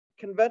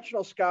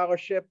conventional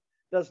scholarship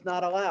does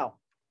not allow.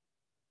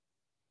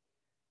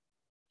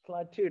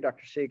 Slide 2,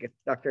 Dr. Siegen,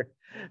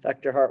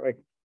 Dr. Hartwig.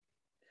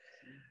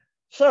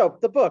 So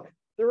the book,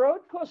 the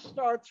road course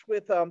starts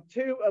with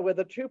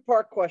a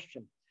two-part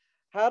question.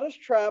 How does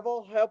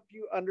travel help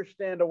you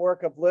understand a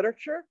work of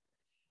literature?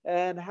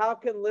 And how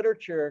can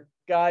literature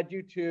guide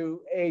you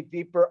to a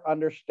deeper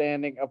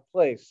understanding of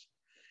place?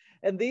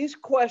 And these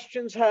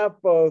questions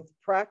have both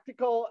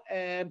practical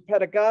and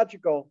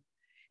pedagogical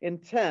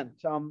intent.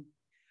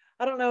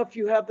 I don't know if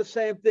you have the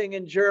same thing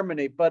in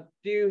Germany, but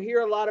do you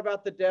hear a lot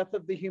about the death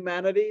of the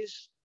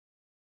humanities?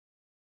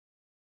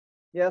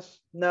 Yes?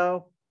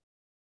 No?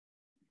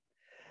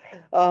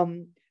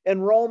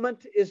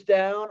 Enrollment is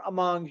down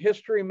among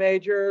history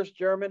majors,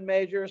 German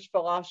majors,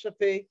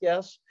 philosophy,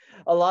 yes.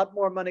 A lot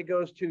more money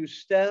goes to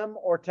STEM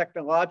or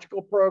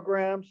technological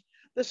programs.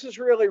 This has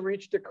really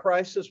reached a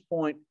crisis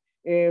point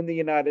in the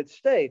United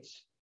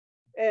States.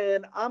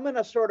 And I'm going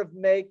to sort of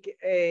make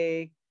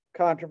a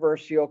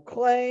controversial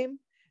claim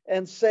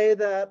and say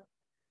that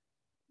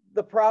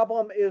the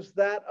problem is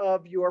that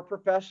of your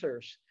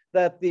professors,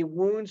 that the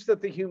wounds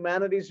that the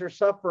humanities are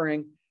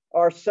suffering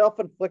are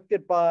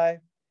self-inflicted by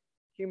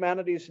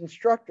humanities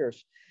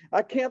instructors.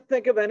 I can't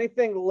think of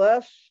anything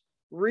less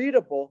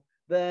readable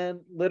than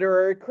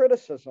literary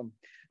criticism.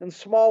 And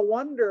small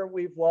wonder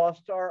we've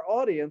lost our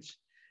audience.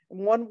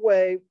 And one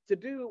way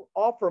to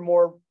offer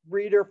more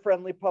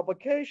reader-friendly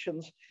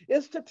publications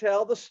is to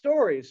tell the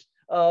stories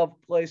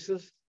of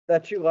places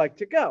that you like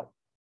to go.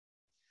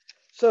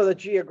 So the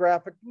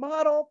geographic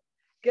model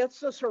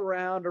gets us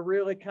around a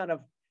really kind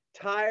of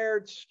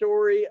tired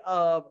story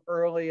of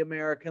early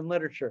American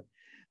literature.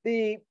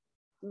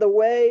 The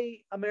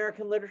way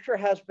American literature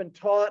has been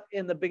taught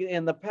in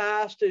the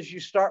past is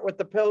you start with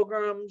the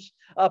Pilgrims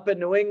up in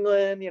New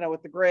England,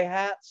 with the gray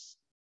hats,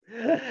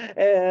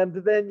 and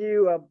then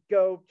you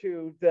go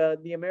to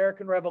the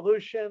American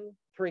Revolution,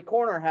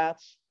 three-corner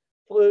hats,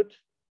 flute.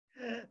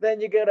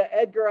 Then you go to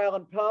Edgar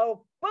Allan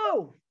Poe,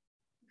 boom,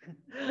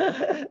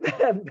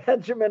 and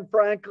Benjamin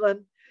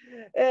Franklin,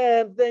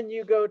 and then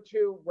you go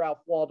to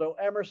Ralph Waldo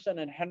Emerson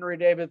and Henry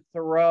David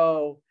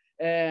Thoreau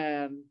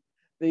and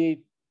the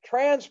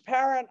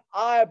transparent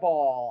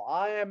eyeball.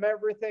 I am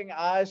everything,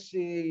 I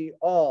see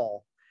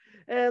all.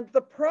 And the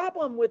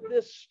problem with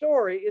this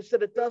story is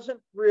that it doesn't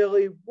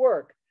really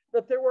work,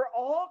 that there were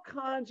all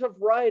kinds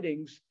of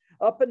writings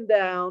up and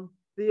down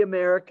the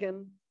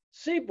American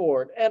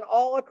seaboard and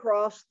all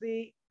across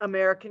the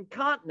American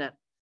continent.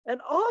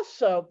 And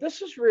also,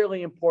 this is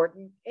really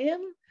important,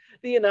 in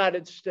the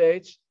United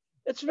States,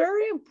 it's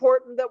very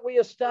important that we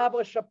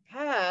establish a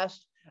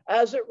past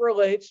as it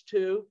relates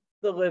to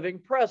the living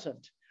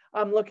present.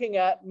 I'm looking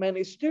at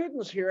many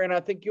students here, and I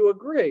think you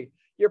agree.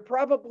 You're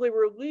probably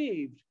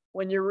relieved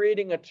when you're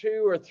reading a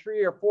 200 or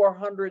 300 or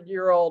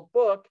 400-year-old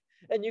book,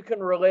 and you can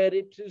relate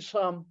it to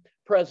some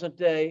present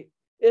day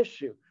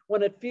issue,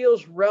 when it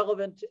feels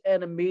relevant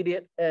and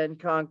immediate and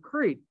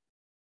concrete.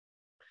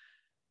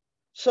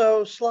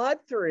 So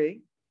slide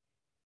 3,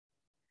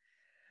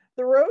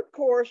 the road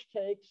course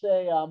takes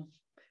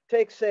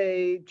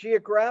a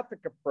geographic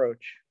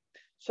approach.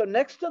 So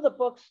next to the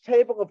book's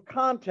table of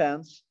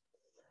contents,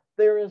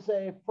 there is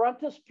a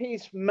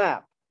frontispiece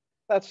map.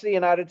 That's the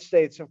United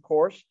States, of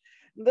course.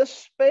 This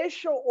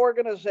spatial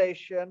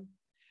organization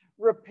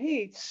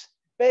repeats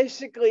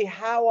basically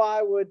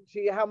how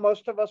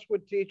most of us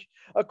would teach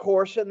a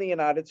course in the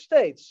United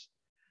States.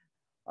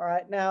 All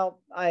right, now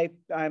I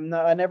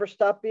never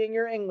stop being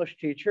your English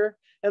teacher.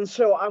 And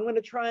so I'm going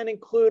to try and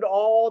include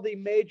all the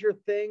major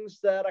things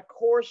that a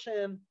course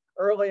in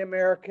early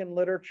American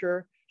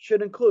literature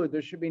should include.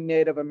 There should be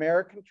Native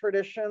American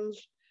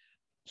traditions,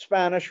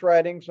 Spanish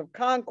writings of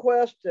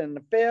conquest and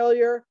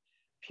failure,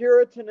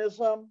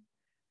 Puritanism,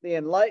 the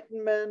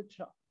Enlightenment,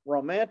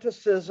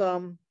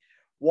 Romanticism,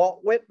 Walt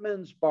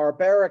Whitman's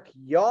barbaric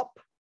yawp.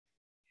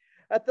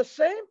 At the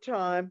same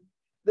time,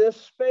 this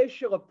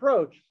spatial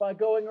approach, by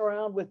going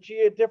around with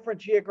different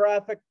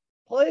geographic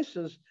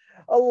places,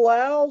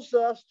 allows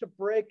us to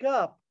break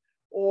up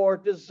or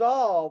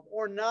dissolve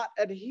or not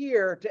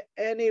adhere to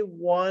any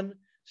one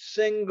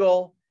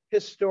single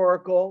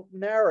historical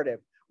narrative.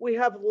 We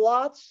have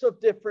lots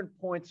of different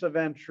points of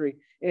entry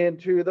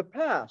into the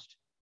past.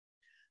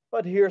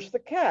 But here's the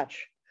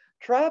catch.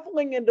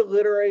 Traveling into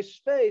literary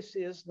space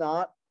is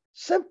not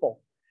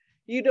simple.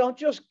 You don't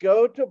just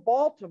go to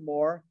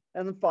Baltimore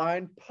and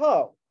find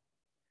Poe.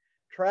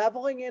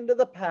 Traveling into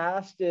the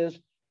past is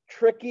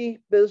tricky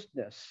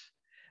business.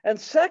 And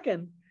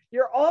second,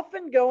 you're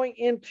often going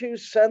into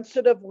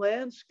sensitive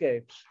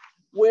landscapes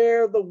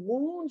where the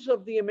wounds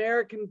of the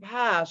American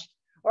past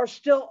are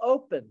still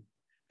open.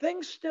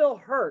 Things still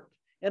hurt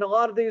in a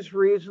lot of these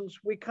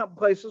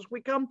places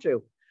we come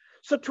to.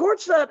 So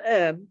towards that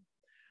end,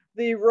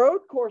 the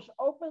road course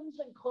opens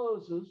and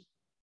closes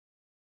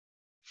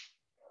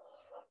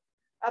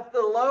at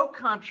the low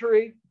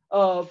country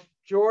of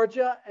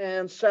Georgia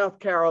and South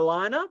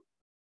Carolina,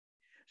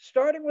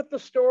 starting with the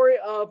story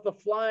of the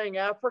Flying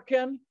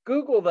African.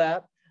 Google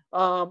that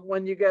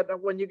when you get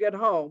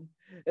home.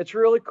 It's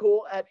really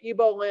cool at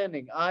Igbo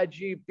Landing,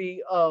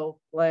 IGBO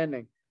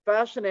Landing.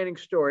 Fascinating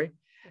story.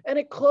 And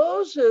it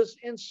closes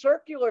in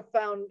circular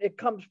it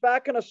comes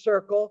back in a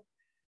circle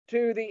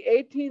to the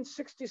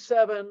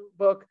 1867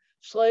 book,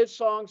 Slave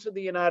Songs of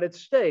the United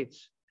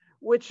States,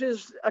 which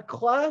is a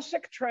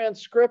classic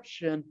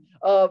transcription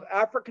of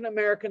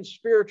African-American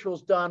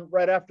spirituals done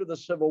right after the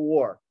Civil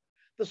War.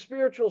 The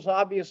spirituals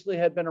obviously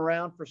had been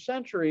around for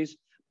centuries,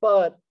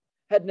 but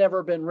had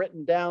never been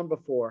written down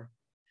before.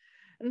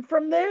 And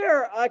from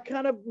there, I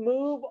kind of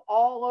move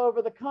all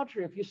over the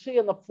country. If you see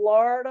in the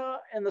Florida,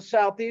 in the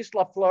Southeast,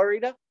 La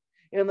Florida,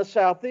 in the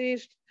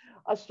Southeast,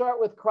 I start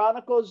with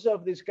chronicles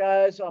of these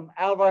guys,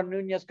 Alvar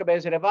Núñez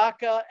Cabeza de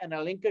Vaca and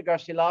El Inca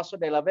Garcilaso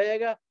de la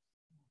Vega.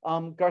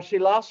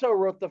 Garcilaso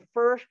wrote the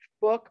first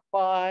book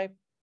by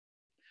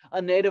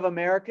a Native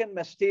American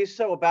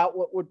mestizo about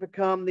what would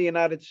become the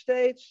United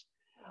States.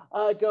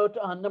 I go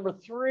to number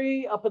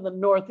 3 up in the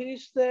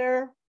Northeast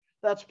there.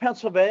 That's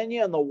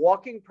Pennsylvania and the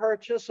walking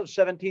purchase of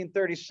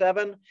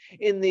 1737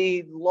 in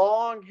the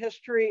long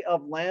history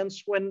of land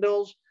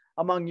swindles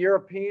among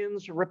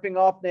Europeans ripping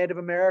off Native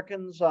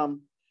Americans.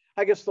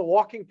 I guess the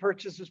walking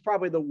purchase is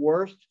probably the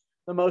worst,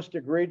 the most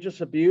egregious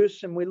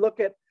abuse. And we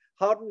look at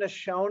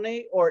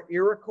Haudenosaunee or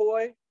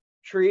Iroquois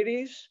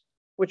treaties,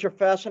 which are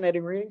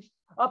fascinating readings.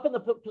 Up in the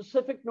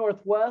Pacific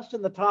Northwest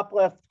in the top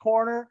left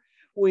corner,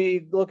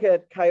 we look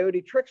at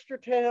Coyote Trickster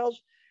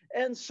tales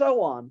and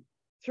so on,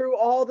 through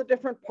all the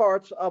different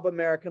parts of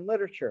American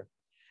literature.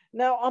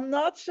 Now, I'm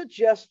not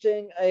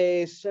suggesting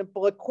a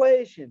simple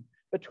equation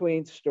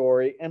between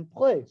story and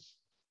place.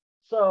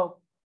 So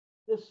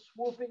this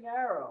swooping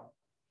arrow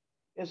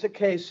is a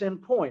case in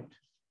point.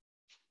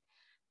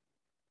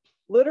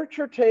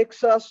 Literature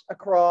takes us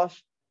across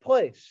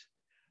place.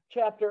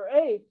 Chapter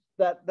 8,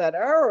 that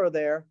arrow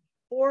there,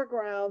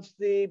 foregrounds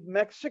the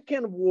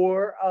Mexican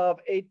War of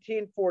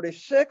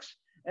 1846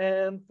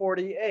 and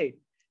 48.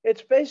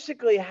 It's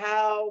basically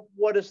how,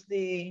 what is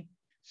the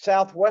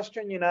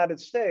southwestern United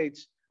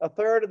States, a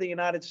third of the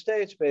United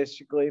States,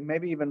 basically,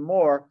 maybe even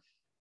more,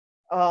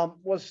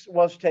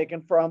 was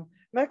taken from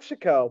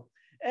Mexico.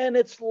 And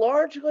it's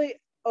largely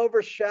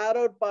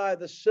overshadowed by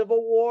the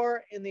Civil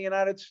War in the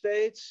United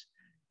States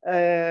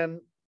and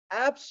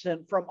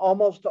absent from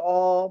almost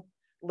all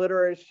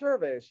literary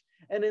surveys.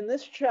 And in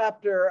this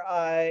chapter,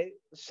 I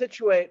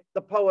situate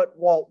the poet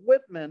Walt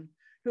Whitman,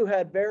 who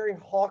had very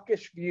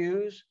hawkish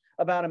views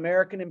about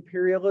American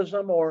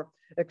imperialism or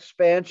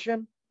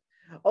expansion,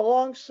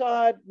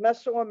 alongside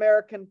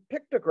Mesoamerican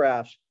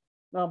pictographs,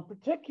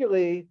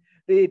 particularly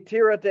the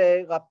Tira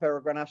de la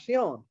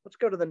Peregrinación. Let's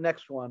go to the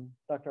next one,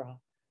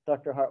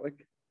 Dr.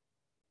 Hartwig.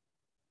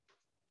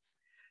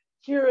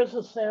 Here is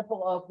a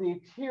sample of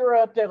the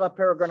Tira de la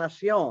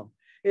Peregrinación.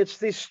 It's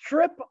the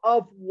strip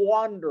of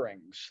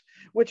wanderings,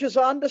 which is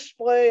on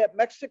display at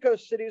Mexico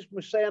City's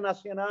Museo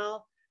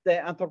Nacional de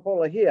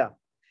Antropología.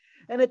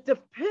 And it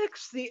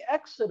depicts the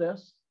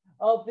exodus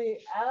of the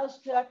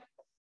Aztec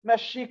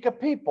Mexica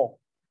people.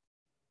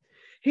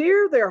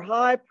 Here, their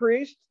high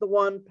priest, the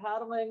one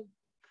paddling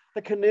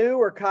the canoe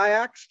or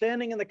kayak,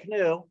 standing in the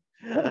canoe,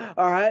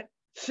 all right,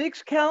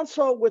 seeks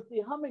counsel with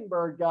the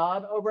hummingbird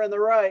god over on the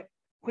right,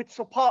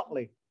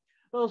 Quetzalcoatl.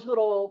 Those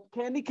little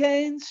candy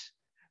canes,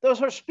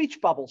 those are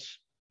speech bubbles.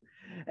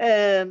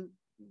 And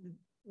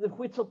the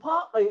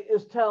Quetzalcoatl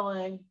is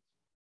telling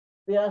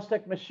the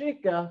Aztec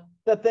Mexica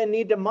that they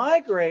need to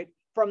migrate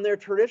from their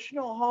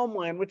traditional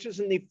homeland, which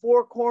is in the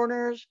Four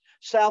Corners,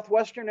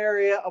 southwestern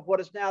area of what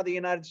is now the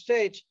United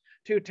States,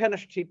 to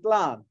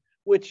Tenochtitlan,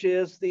 which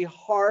is the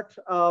heart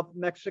of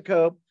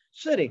Mexico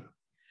City.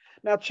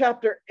 Now,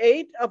 chapter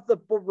 8 of the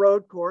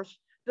road course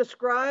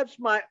describes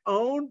my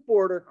own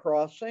border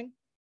crossing.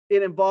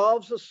 It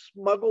involves a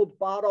smuggled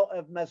bottle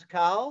of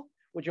mezcal.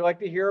 Would you like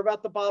to hear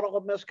about the bottle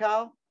of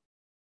mezcal?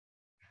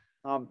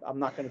 I'm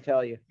not going to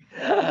tell you,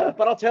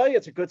 but I'll tell you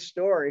it's a good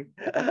story.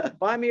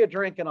 Buy me a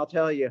drink and I'll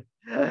tell you.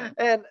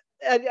 And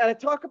I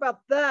talk about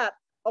that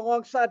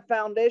alongside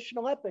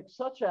foundational epics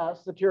such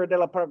as the Tira de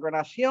la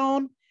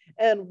Peregrinación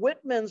and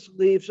Whitman's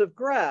Leaves of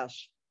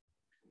Grass,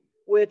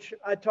 which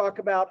I talk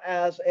about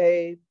as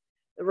a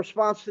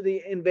response to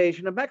the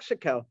invasion of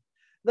Mexico.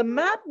 The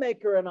map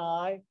maker and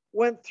I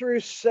went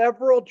through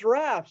several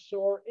drafts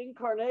or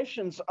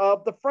incarnations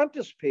of the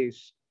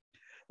frontispiece.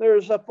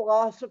 There's a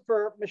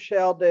philosopher,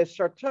 Michel de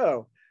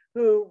Certeau,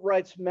 who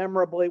writes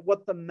memorably,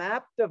 what the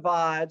map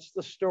divides,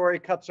 the story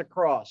cuts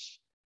across.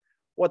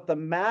 What the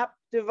map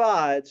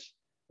divides,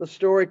 the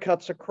story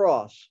cuts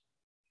across.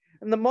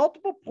 And the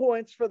multiple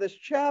points for this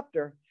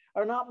chapter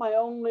are not my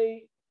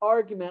only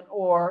argument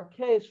or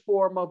case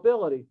for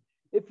mobility.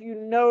 If you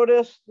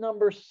notice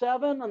number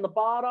 7 on the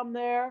bottom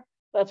there,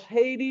 that's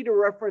Haiti to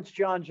reference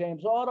John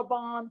James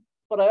Audubon,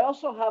 but I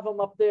also have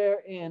them up there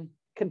in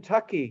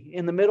Kentucky,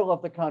 in the middle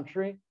of the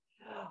country.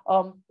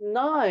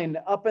 9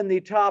 up in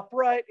the top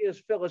right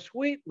is Phyllis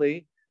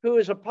Wheatley, who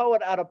is a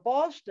poet out of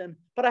Boston,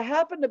 but I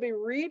happened to be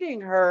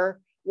reading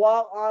her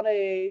while on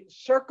a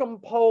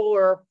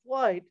circumpolar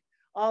flight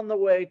on the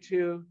way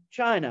to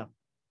China.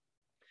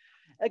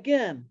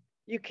 Again,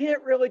 you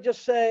can't really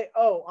just say,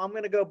 oh, I'm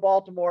going to go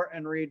Baltimore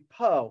and read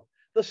Poe.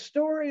 The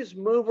stories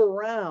move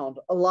around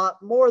a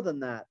lot more than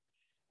that.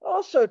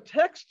 Also,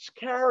 texts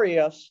carry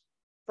us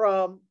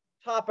from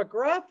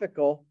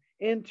topographical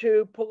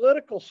into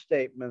political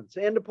statements,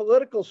 into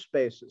political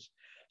spaces.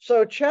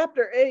 So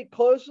chapter 8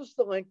 closes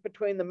the link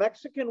between the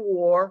Mexican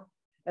War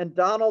and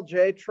Donald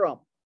J.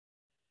 Trump.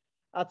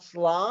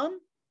 Aztlan,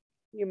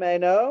 you may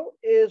know,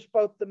 is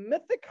both the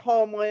mythic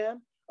homeland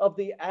of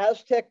the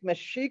Aztec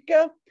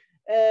Mexica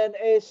and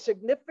a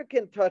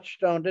significant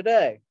touchstone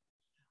today.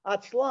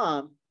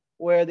 Aztlan,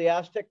 where the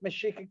Aztec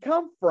Mexica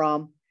come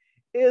from,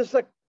 is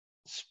a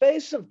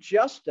space of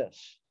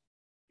justice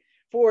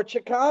for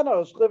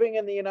Chicanos living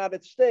in the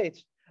United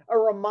States, a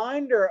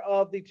reminder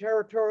of the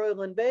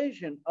territorial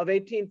invasion of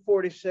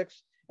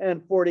 1846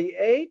 and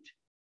 48,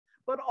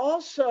 but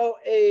also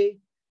a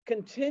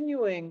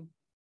continuing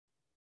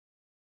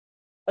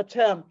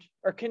attempt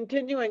or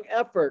continuing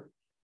effort,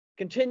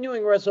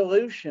 continuing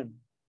resolution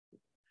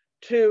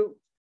to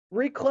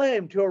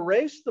reclaim, to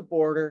erase the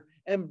border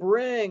and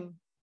bring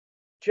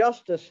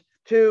justice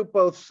to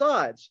both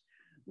sides.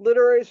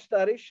 Literary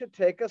studies should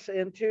take us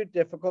into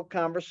difficult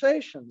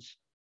conversations.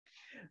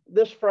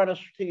 This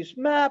frontispiece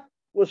map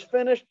was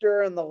finished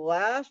during the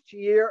last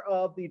year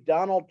of the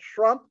Donald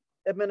Trump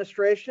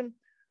administration,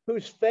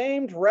 whose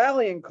famed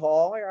rallying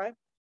call, all right,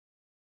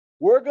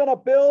 we're going to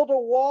build a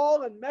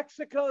wall and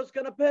Mexico is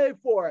going to pay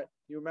for it.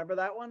 You remember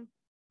that one?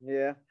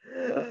 Yeah.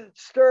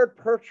 Stirred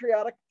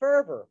patriotic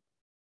fervor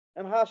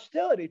and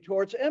hostility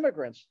towards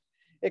immigrants.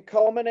 It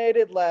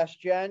culminated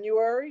last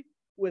January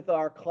with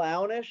our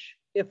clownish,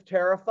 if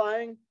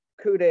terrifying,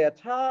 coup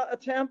d'etat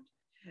attempt,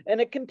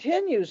 and it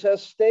continues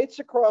as states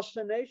across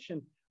the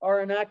nation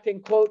are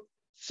enacting, quote,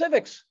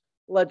 civics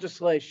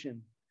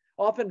legislation,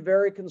 often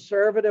very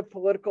conservative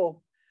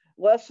political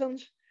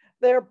lessons.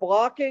 They're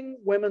blocking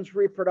women's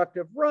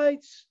reproductive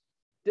rights,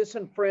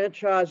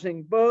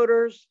 disenfranchising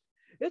voters.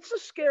 It's a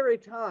scary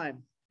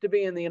time to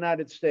be in the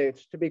United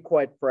States, to be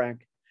quite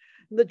frank.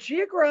 The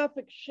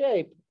geographic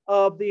shape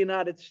of the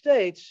United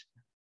States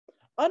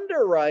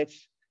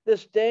underwrites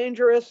this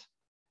dangerous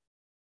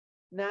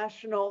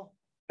national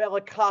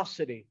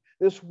bellicosity,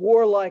 this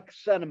warlike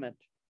sentiment.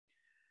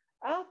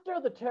 After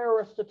the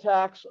terrorist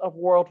attacks of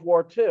World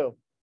War II,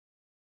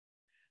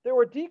 there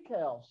were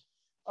details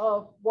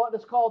of what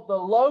is called the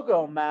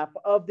logo map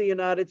of the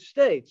United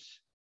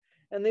States.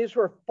 And these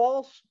were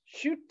false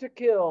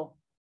shoot-to-kill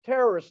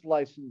terrorist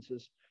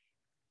licenses.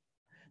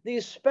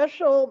 These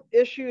special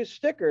issue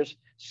stickers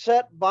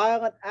set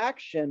violent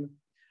action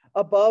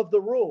above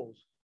the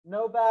rules.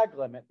 No bag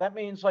limit. That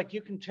means like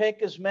you can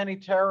take as many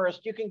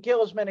terrorists, you can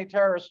kill as many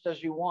terrorists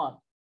as you want.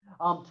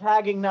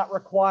 Tagging not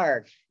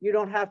required. You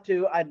don't have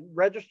to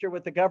register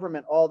with the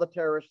government all the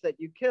terrorists that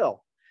you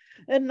kill.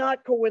 And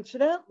not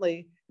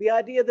coincidentally, the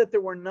idea that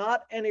there were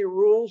not any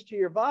rules to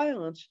your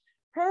violence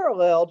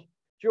paralleled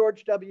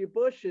George W.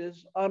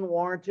 Bush's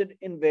unwarranted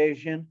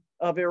invasion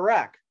of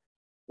Iraq.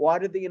 Why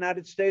did the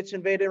United States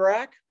invade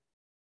Iraq?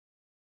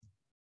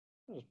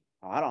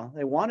 I don't know,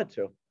 they wanted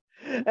to.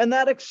 And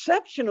that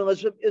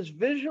exceptionalism is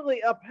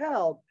visually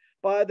upheld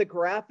by the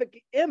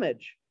graphic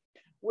image,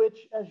 which,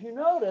 as you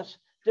notice,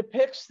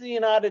 depicts the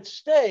United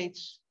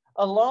States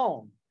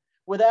alone,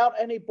 without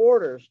any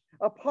borders,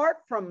 apart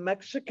from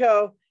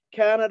Mexico,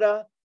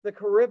 Canada, the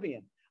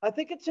Caribbean. I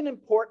think it's an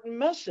important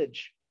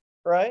message,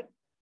 right?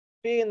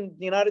 Being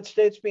the United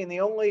States being the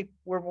only,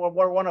 we're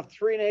one of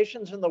 3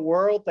 nations in the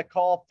world that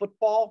call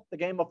football, the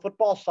game of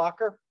football,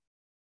 soccer.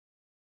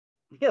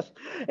 Yes,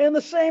 and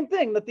the same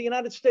thing, that the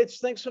United States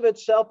thinks of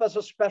itself as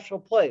a special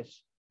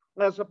place,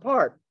 as a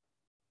part.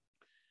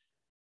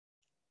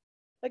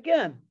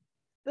 Again,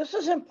 this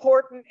is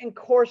important in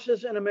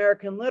courses in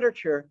American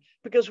literature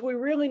because we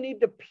really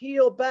need to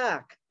peel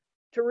back,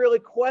 to really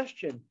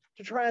question,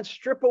 to try and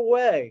strip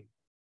away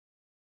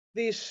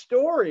these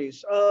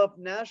stories of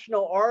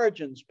national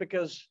origins,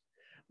 because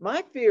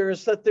my fear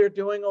is that they're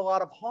doing a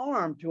lot of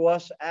harm to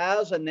us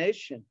as a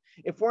nation.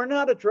 If we're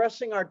not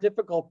addressing our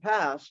difficult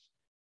past,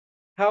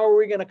 how are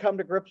we going to come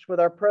to grips with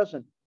our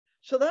present?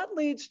 So that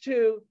leads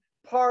to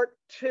part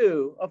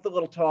 2 of the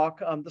little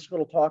talk, this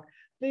little talk,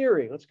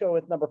 theory. Let's go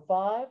with number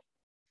 5.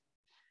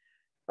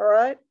 All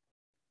right.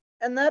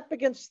 And that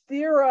begins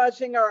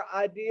theorizing our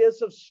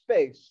ideas of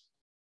space.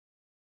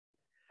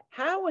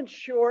 How, in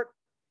short,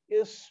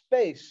 is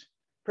space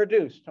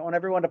produced? I want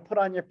everyone to put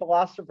on your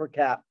philosopher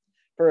cap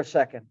for a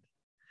second.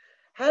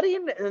 How do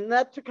you, and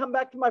that to come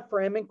back to my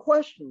framing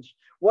questions.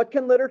 What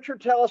can literature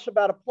tell us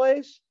about a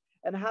place?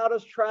 And how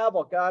does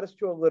travel guide us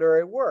to a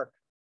literary work?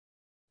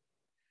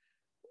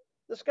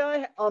 This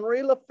guy,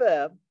 Henri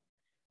Lefebvre,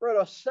 wrote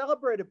a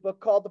celebrated book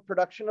called The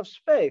Production of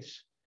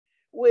Space,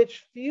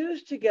 which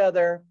fused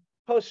together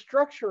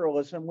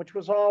post-structuralism, which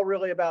was all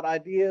really about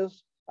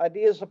ideas,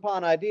 ideas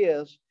upon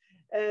ideas,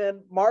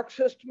 and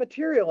Marxist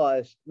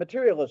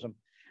materialism.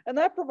 And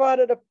that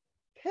provided a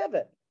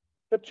pivot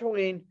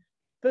between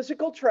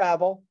physical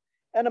travel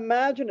and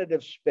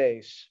imaginative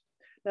space.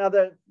 Now,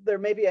 there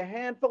may be a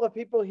handful of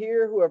people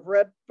here who have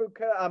read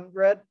Foucault,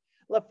 read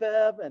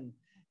Lefebvre, and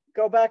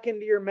Go back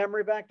into your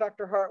memory bank,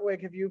 Dr.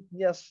 Hartwig. Have you?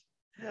 Yes.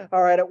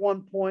 All right, at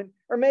one point.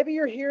 Or maybe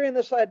you're hearing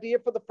this idea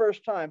for the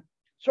first time.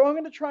 So I'm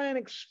going to try and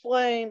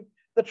explain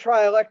the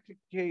trialectic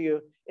to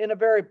you in a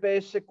very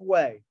basic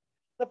way.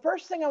 The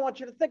first thing I want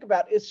you to think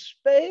about is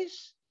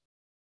space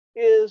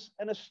is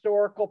an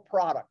historical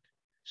product.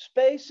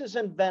 Space is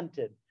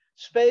invented.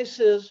 Space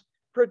is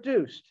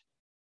produced.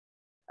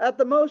 At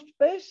the most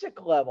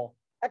basic level,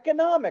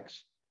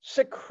 economics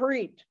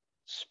secrete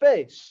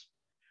space.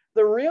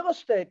 The real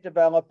estate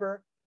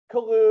developer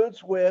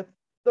colludes with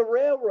the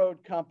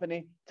railroad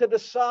company to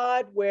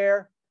decide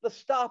where the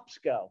stops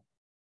go.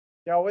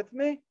 Y'all with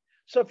me?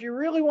 So if you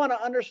really want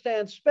to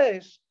understand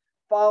space,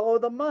 follow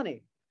the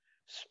money.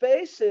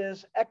 Space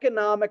is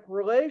economic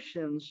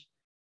relations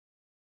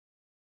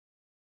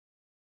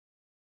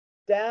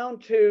down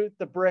to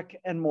the brick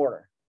and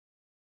mortar.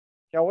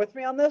 Y'all with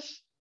me on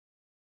this?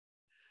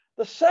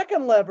 The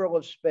second level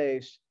of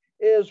space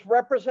is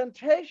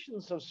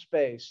representations of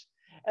space.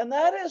 And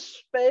that is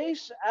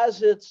space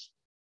as it's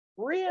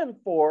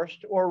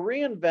reinforced or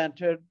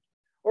reinvented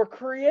or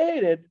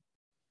created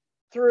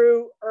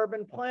through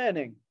urban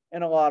planning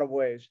in a lot of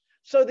ways.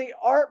 So the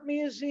art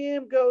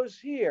museum goes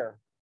here.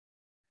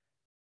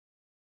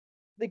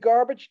 The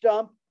garbage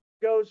dump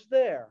goes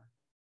there.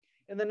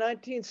 In the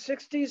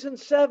 1960s and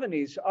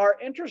 70s, our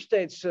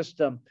interstate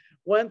system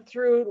went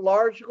through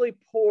largely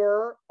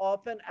poor,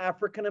 often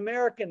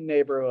African-American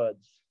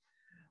neighborhoods.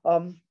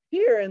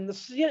 Here in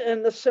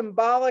the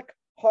symbolic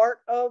heart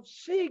of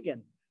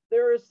Siegen,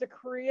 there is the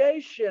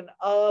creation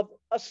of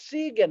a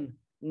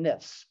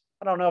Siegenness.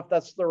 I don't know if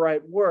that's the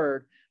right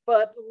word,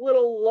 but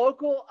little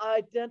local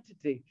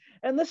identity.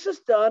 And this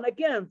is done,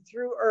 again,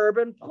 through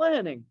urban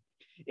planning.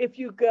 If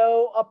you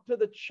go up to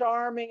the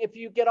charming, if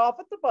you get off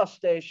at the bus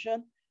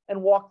station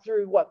and walk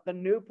through the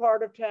new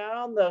part of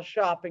town, the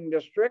shopping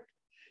district,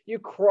 you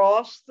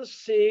cross the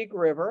Sieg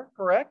River,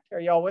 correct? Are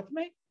y'all with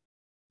me?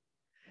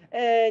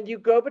 And you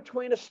go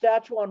between a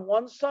statue on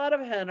one side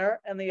of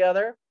Henner and the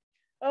other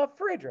of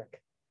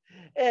Friedrich.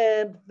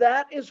 And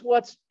that is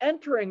what's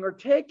entering or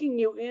taking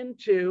you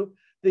into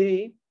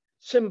the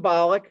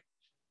symbolic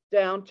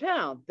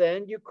downtown.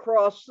 Then you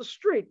cross the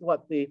street,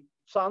 the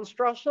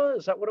Sandstrasse,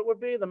 is that what it would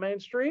be, the main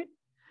street?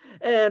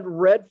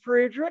 And red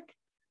Friedrich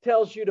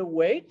tells you to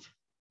wait,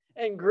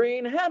 and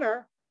green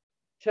Henner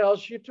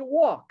tells you to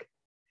walk.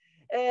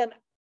 And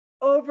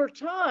over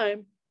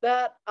time,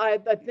 that I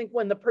think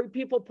when the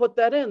people put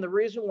that in, the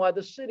reason why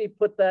the city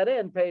put that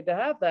in, paid to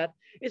have that,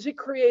 is it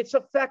creates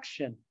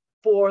affection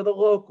for the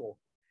local.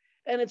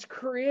 And it's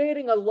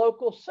creating a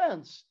local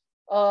sense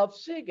of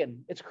Siegen.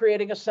 It's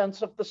creating a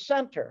sense of the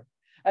center.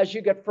 As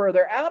you get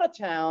further out of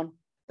town,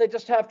 they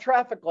just have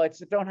traffic lights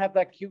that don't have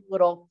that cute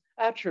little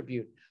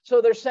attribute. So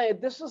they're saying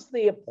this is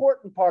the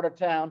important part of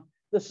town.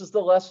 This is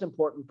the less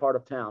important part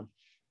of town.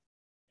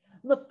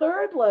 The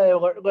third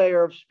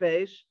layer of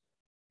space,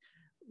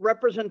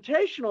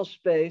 representational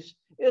space,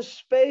 is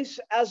space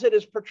as it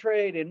is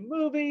portrayed in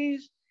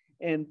movies,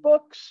 in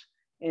books,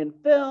 in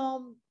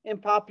film, in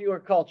popular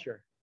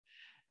culture.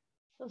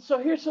 And so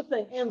here's the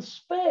thing, in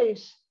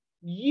space,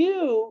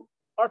 you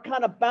are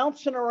kind of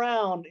bouncing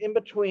around in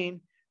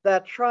between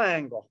that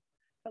triangle.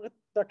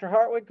 Dr.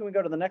 Hartwig, can we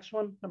go to the next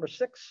one, number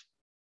 6?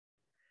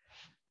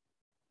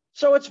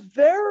 So it's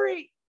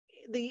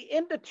the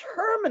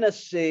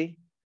indeterminacy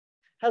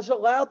has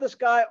allowed this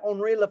guy,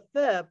 Henri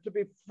Lefebvre, to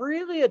be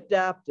freely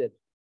adapted.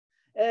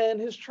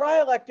 And his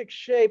trialectic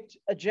shaped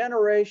a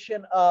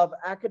generation of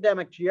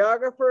academic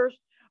geographers.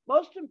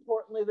 Most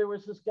importantly, there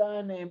was this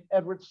guy named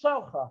Edward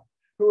Socha,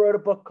 who wrote a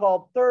book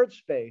called Third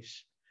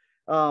Space,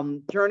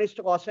 Journeys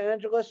to Los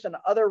Angeles and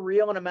Other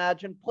Real and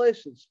Imagined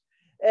Places.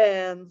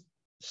 And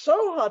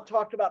Socha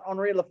talked about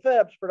Henri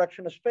Lefebvre's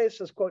production of space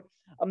as, quote,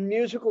 a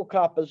musical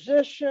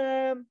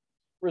composition,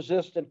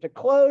 resistant to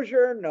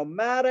closure,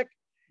 nomadic,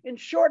 in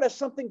short, as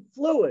something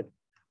fluid,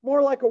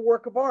 more like a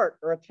work of art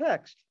or a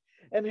text.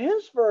 And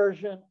his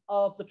version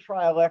of the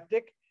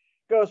trialectic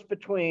goes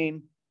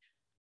between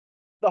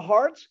the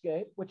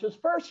hardscape, which is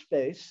first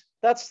space.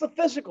 That's the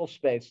physical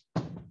space.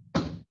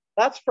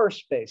 That's first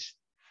space.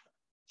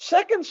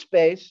 Second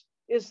space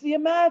is the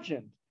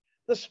imagined,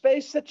 the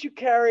space that you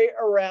carry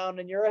around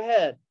in your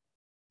head.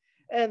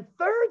 And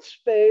third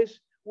space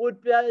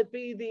would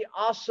be the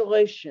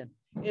oscillation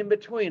in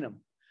between them.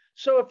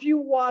 So if you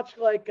watch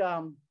like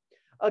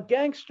a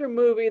gangster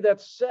movie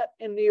that's set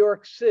in New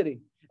York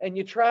City, and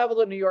you travel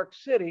to New York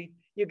City,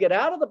 you get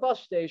out of the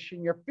bus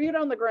station, your feet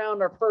on the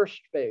ground are first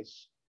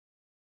space.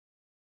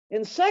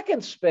 In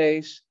second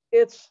space,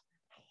 it's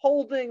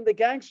holding the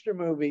gangster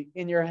movie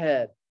in your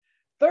head.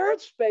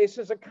 Third space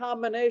is a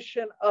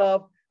combination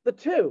of the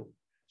two.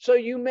 So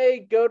you may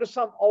go to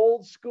some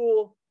old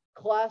school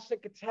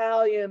classic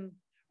Italian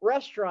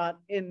restaurant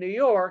in New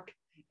York,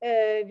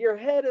 and your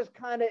head is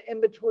kind of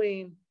in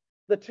between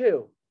the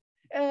two.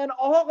 And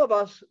all of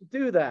us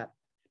do that.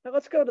 Now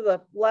let's go to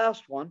the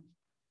last one.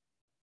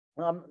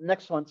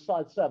 Next one,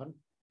 slide 7.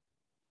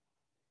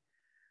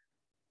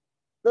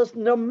 This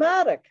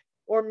nomadic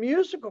or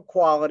musical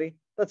quality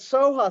that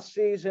Socha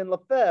sees in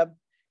Lefebvre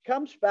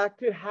comes back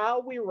to how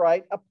we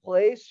write a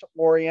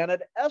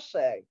place-oriented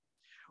essay,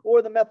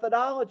 or the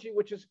methodology,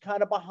 which is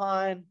kind of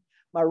behind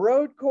my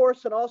road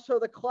course and also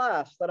the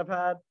class that I've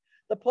had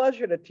the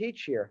pleasure to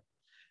teach here.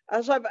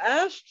 As I've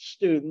asked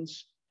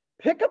students,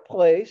 pick a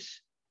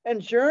place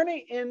and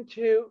journey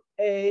into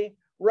a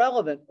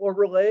relevant or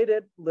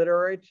related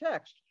literary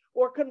text,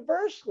 or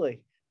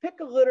conversely, pick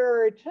a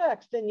literary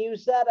text and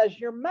use that as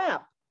your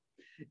map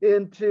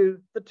into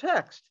the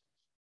text.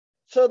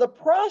 So the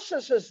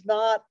process is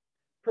not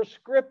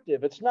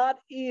prescriptive, it's not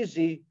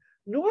easy,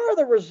 nor are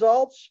the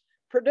results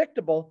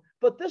predictable,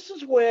 but this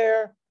is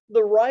where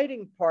the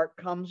writing part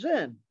comes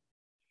in.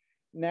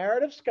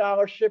 Narrative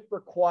scholarship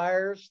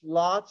requires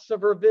lots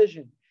of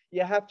revision.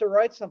 You have to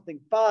write something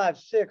 5,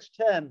 6,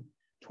 10,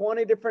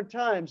 20 different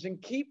times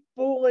and keep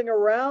fooling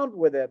around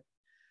with it.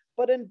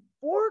 But in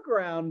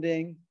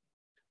foregrounding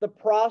the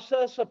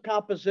process of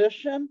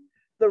composition,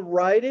 the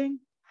writing,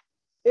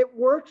 it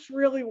works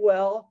really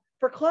well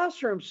for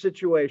classroom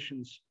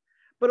situations.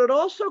 But it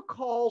also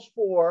calls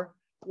for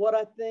what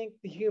I think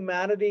the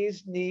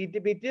humanities need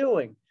to be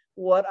doing,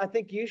 what I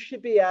think you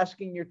should be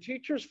asking your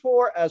teachers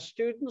for as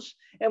students,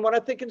 and what I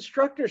think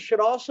instructors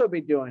should also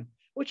be doing,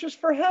 which is,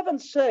 for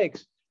heaven's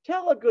sakes,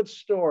 tell a good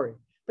story,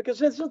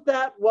 because isn't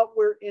that what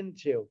we're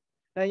into?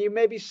 Now, you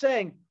may be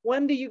saying,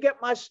 when do you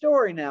get my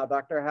story now,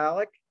 Dr.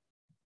 Hallock?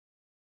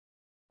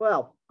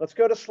 Well, let's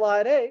go to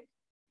slide 8,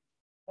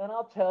 and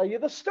I'll tell you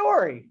the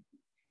story.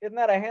 Isn't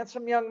that a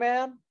handsome young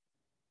man?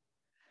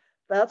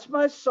 That's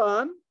my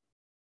son.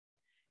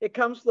 It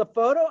comes to the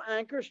photo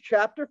anchors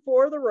chapter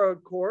 4 of the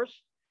road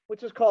course,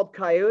 which is called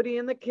Coyote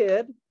and the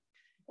Kid.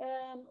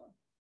 And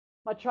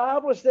my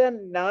child was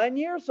then 9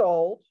 years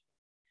old.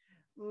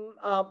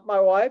 My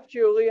wife,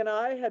 Julie, and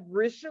I had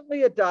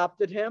recently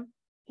adopted him.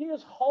 He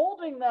is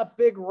holding that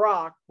big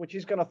rock, which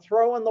he's going to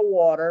throw in the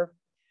water,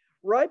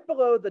 right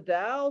below the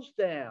Dalles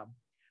Dam,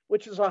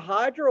 which is a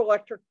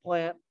hydroelectric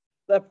plant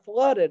that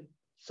flooded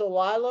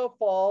Celilo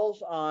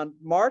Falls on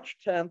March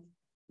 10th,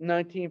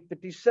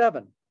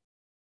 1957.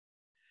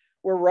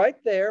 We're right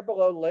there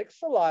below Lake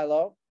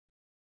Celilo,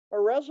 a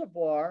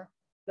reservoir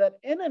that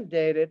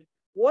inundated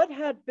what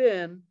had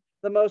been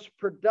the most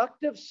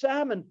productive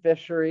salmon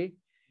fishery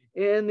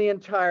in the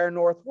entire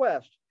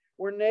Northwest,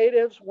 where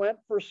natives went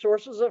for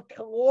sources of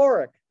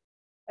caloric,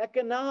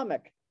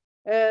 economic,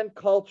 and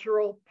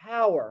cultural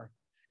power.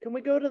 Can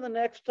we go to the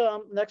next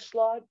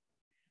slide?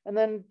 And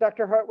then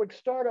Dr. Hartwig,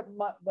 start at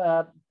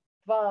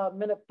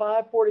minute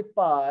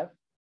 5:45.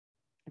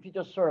 If you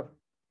just sort of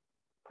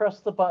press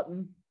the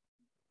button.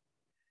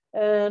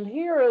 And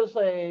here is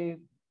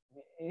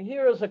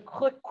a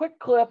quick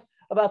clip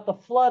about the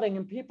flooding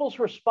and people's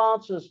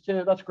responses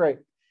to, that's great,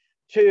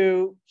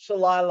 to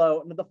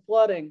Celilo and the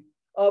flooding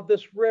of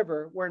this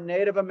river where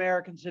Native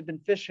Americans had been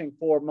fishing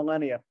for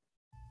millennia.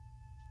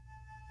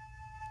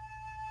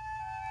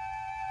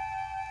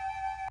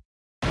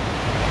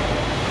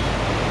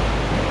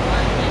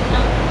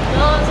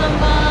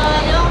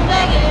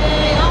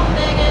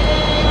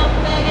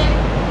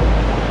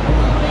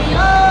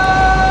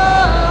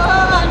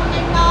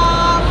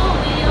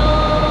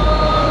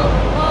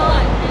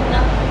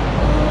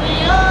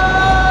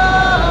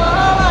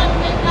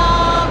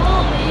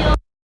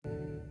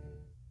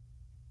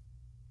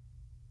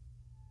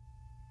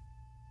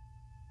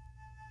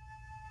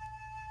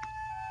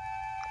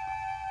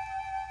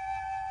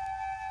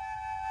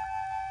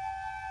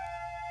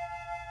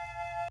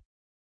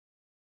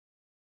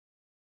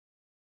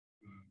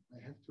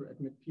 I have to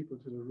admit people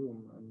to the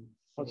room.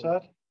 What's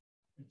that?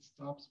 It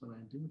stops when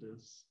I do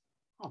this.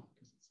 Oh.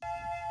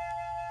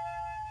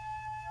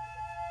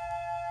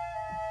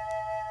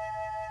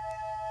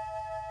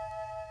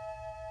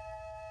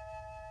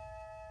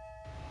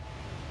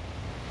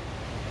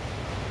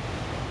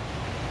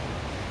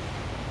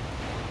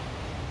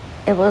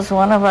 It was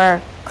one of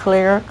our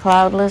clear,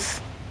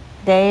 cloudless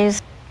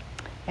days.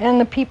 And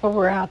the people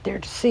were out there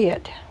to see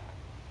it.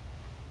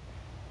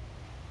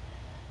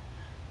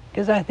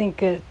 Because I think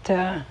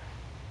that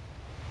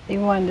they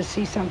wanted to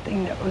see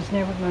something that was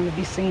never going to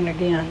be seen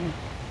again.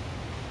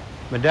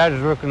 My dad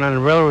was working on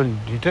the railroad.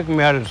 He took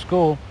me out of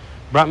school,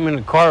 brought me in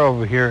the car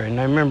over here, and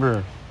I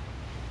remember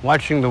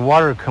watching the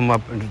water come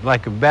up. It was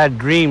like a bad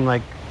dream,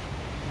 like,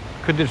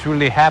 could this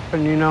really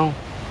happen, you know?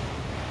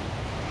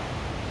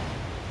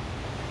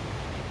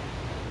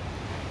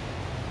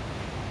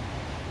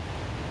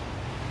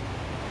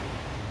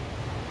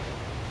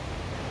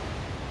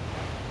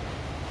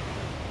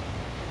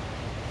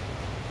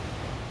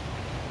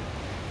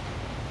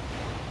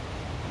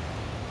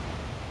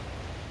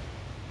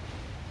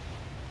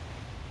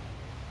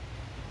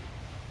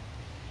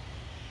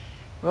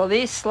 Well,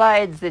 these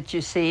slides that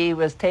you see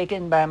was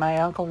taken by my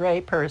Uncle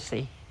Ray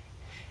Percy.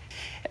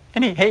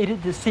 And he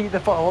hated to see the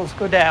falls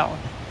go down.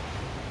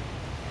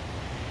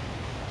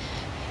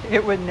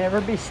 It would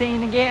never be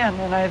seen again,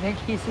 and I think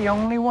he's the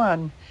only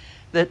one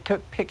that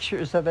took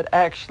pictures of it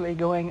actually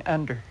going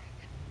under.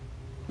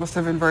 Must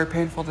have been very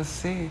painful to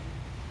see,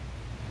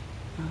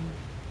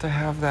 to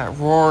have that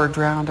roar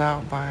drowned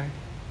out by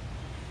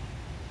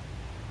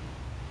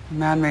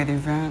man-made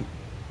event.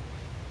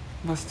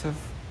 Must have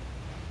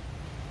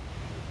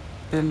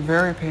been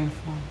very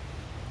painful.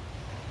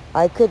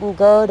 I couldn't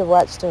go to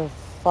watch the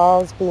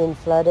falls being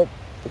flooded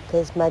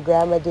because my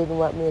grandma didn't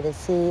want me to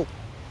see it.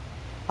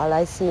 All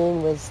I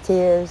seen was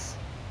tears,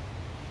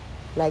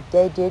 like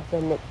they did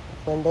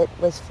when it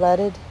was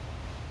flooded.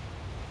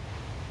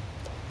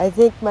 I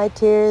think my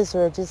tears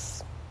were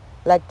just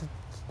like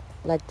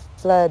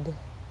flood.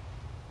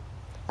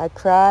 I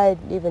cried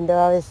even though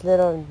I was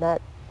little,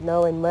 not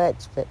knowing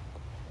much, but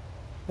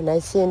when I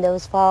seen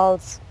those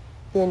falls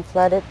being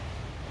flooded,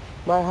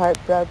 my heart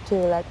broke too,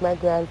 like my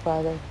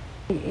grandfather.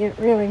 It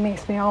really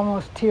makes me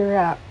almost tear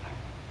up.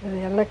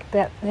 I look at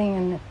that thing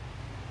and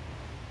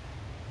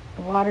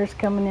the water's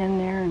coming in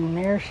there and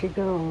there she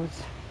goes.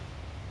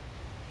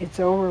 It's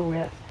over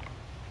with.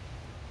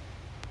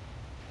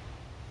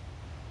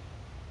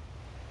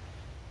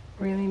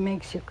 Really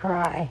makes you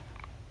cry.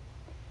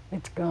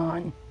 It's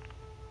gone.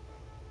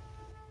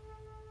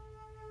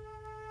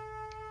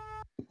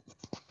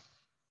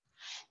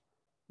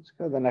 Let's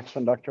go to the next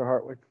one, Dr.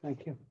 Hartwig.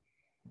 Thank you.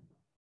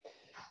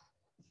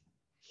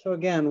 So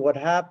again, what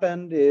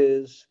happened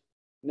is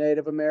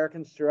Native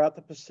Americans throughout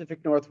the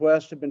Pacific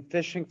Northwest have been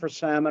fishing for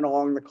salmon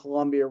along the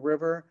Columbia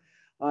River.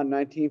 On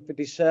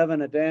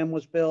 1957, a dam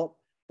was built.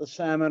 The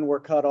salmon were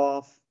cut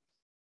off.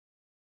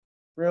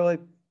 Really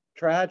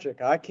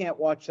tragic. I can't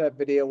watch that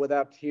video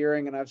without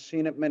tearing, and I've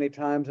seen it many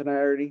times, and I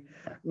already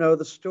know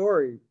the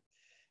story.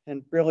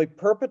 And really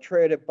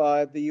perpetrated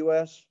by the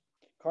U.S.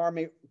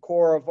 Army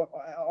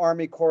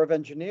Corps of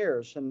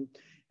Engineers. And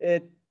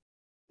it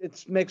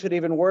makes it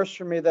even worse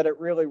for me that it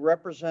really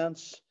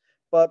represents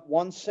but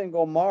one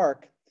single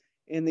mark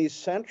in these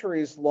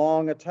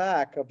centuries-long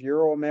attack of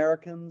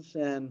Euro-Americans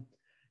and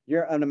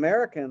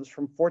Americans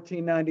from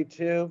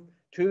 1492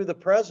 to the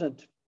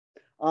present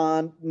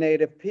on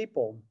Native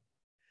people.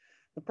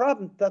 The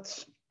problem,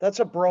 that's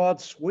a broad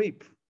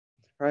sweep,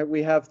 right?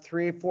 We have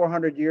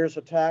 300-400 years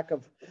attack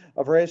of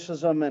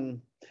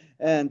racism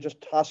and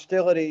just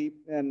hostility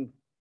and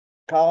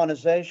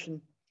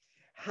colonization.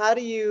 How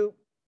do you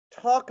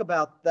talk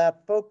about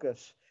that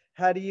focus?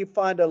 How do you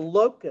find a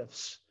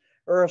locus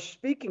or a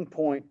speaking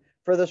point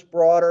for this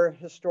broader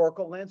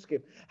historical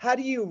landscape? How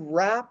do you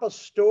wrap a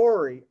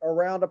story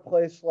around a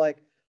place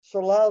like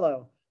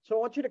Solalo? So I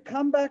want you to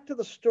come back to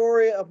the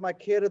story of my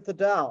kid at the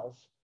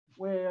Dalles,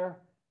 where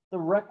the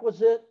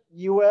requisite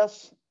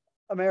U.S.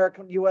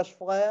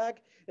 flag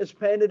is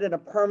painted in a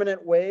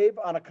permanent wave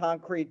on a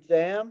concrete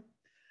dam.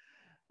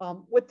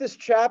 With this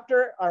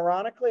chapter,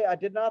 ironically, I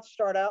did not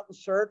start out in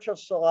search of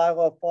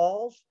Solalo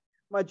Falls.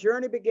 My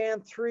journey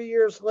began 3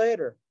 years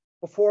later,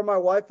 before my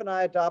wife and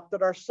I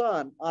adopted our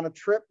son on a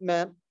trip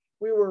meant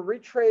we were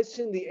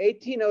retracing the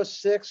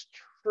 1806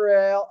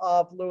 trail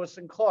of Lewis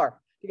and Clark.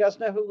 You guys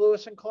know who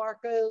Lewis and Clark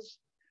is?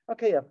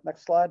 Okay, yeah,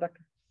 next slide,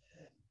 Doctor.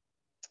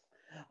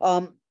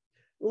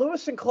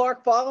 Lewis and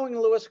Clark, following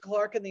Lewis and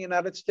Clark in the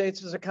United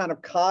States is a kind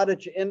of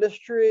cottage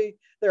industry.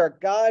 There are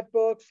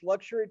guidebooks,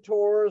 luxury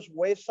tours,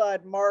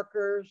 wayside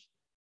markers,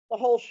 the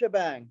whole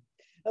shebang.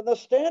 And the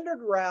standard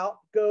route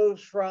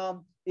goes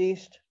from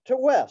east to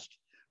west,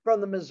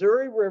 from the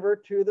Missouri River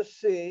to the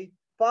sea,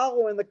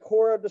 following the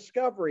Corps of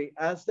Discovery,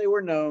 as they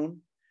were known,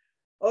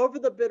 over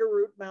the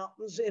Bitterroot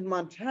Mountains in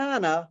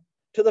Montana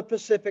to the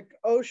Pacific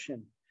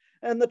Ocean.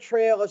 And the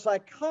trail is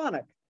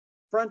iconic.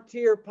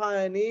 Frontier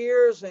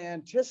pioneers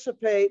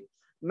anticipate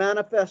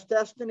manifest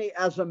destiny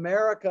as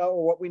America,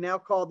 or what we now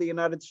call the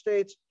United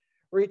States,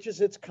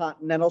 reaches its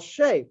continental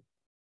shape.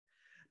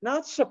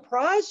 Not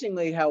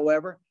surprisingly,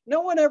 however,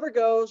 no one ever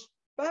goes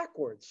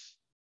backwards.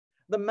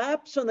 The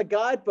maps and the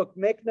guidebook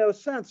make no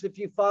sense if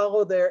you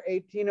follow their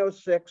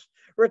 1806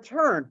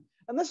 return.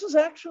 And this is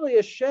actually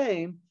a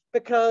shame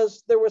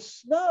because there was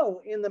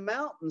snow in the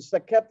mountains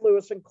that kept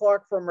Lewis and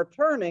Clark from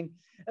returning.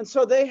 And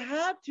so they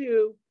had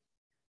to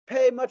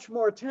pay much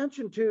more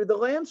attention to the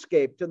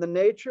landscape, to the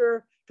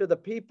nature, to the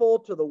people,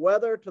 to the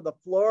weather, to the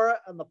flora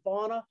and the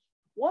fauna.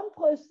 One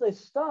place they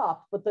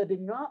stopped, but they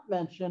did not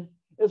mention,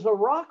 is a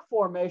rock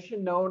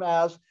formation known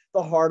as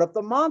the Heart of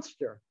the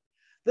Monster.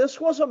 This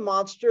was a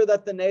monster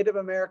that the Native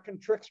American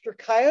trickster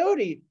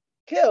Coyote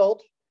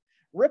killed,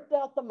 ripped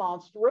out the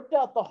monster, ripped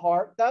out the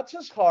heart, that's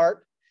his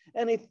heart,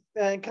 and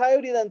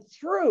Coyote then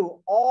threw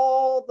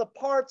all the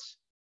parts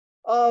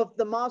of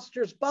the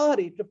monster's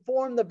body to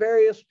form the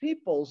various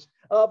peoples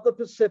of the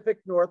Pacific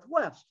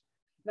Northwest.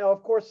 Now,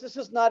 of course, this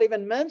is not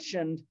even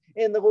mentioned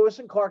in the Lewis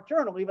and Clark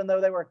Journal, even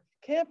though they were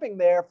camping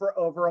there for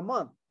over a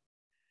month.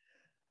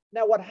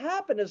 Now, what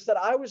happened is that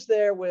I was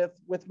there with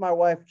my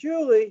wife,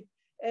 Julie,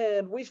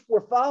 and we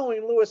were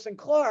following Lewis and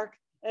Clark,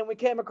 and we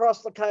came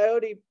across the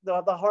Coyote,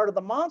 the Heart of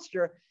the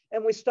Monster,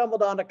 and we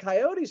stumbled onto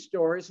Coyote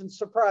stories, and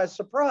surprise,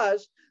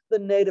 surprise, the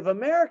Native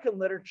American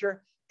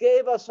literature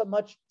gave us a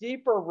much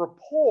deeper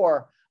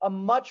rapport, a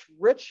much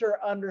richer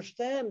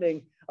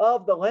understanding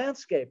of the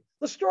landscape.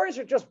 The stories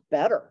are just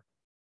better.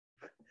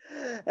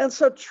 And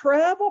so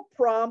travel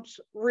prompts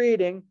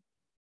reading,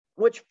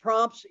 which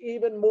prompts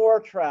even more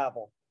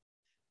travel.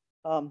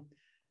 And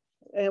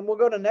we'll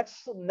go to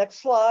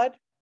next slide.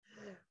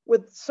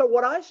 So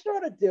what I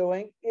started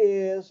doing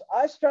is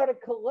I started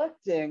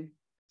collecting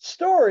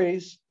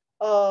stories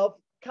of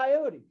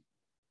coyotes,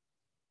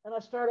 and I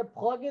started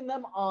plugging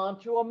them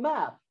onto a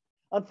map.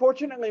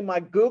 Unfortunately, my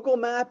Google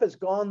map has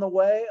gone the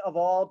way of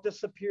all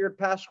disappeared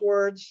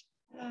passwords.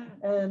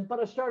 But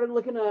I started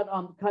looking at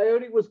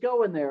Coyote Was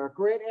Going There, a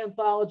great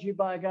anthology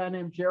by a guy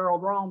named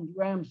Gerald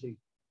Ramsey.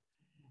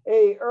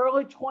 A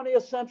early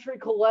 20th century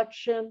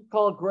collection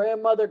called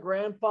Grandmother,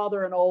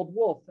 Grandfather, and Old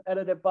Wolf,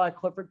 edited by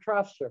Clifford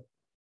Trafster.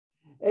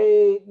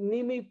 A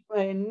Nimi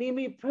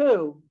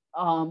Poo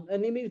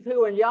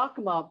and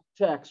Yakima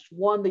text.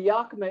 One, the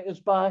Yakima, is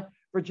by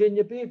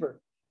Virginia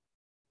Beaver.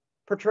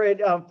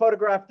 Portrayed,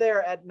 photographed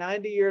there at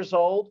 90 years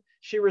old.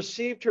 She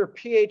received her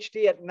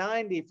PhD at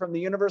 90 from the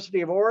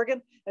University of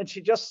Oregon, and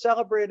she just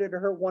celebrated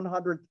her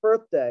 100th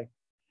birthday.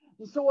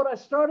 And so what I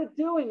started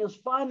doing is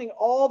finding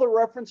all the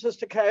references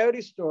to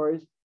coyote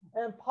stories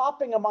and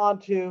popping them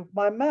onto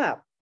my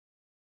map.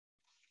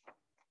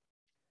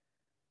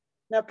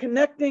 Now,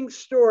 connecting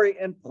story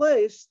and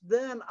place,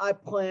 then I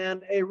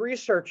planned a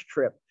research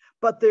trip.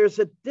 But there's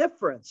a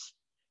difference.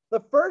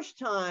 The first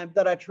time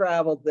that I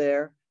traveled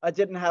there, I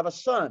didn't have a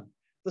son.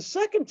 The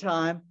second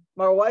time,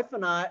 my wife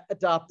and I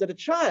adopted a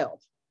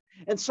child.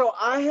 And so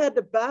I had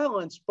to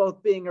balance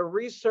both being a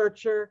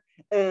researcher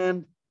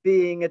and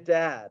being a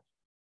dad.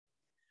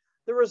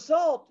 The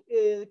result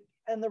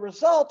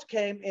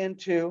came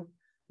into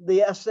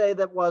the essay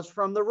that was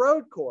from the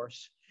road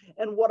course.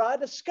 And what I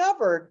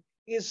discovered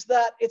is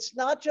that it's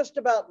not just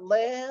about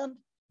land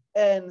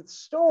and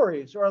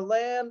stories or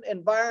land,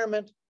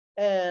 environment,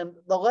 and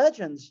the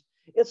legends.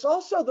 It's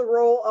also the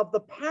role of the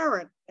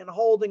parent in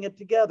holding it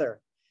together.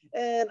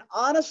 And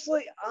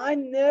honestly, I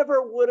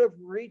never would have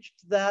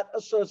reached that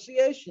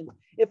association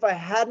if I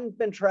hadn't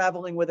been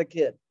traveling with a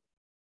kid.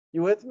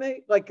 You with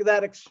me? Like,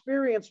 that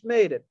experience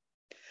made it.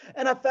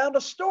 And I found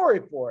a story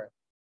for it.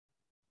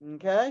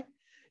 Okay?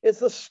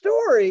 The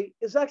story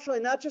is actually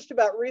not just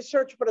about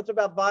research, but it's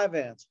about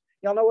Vyvanse.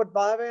 Y'all know what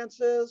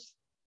Vyvanse is?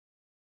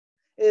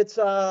 It's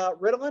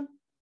Ritalin.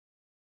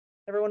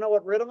 Everyone know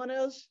what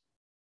Ritalin is?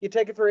 You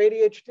take it for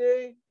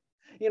ADHD.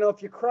 You know,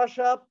 if you crush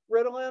up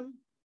Ritalin,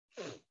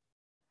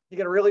 you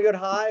get a really good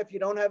high if you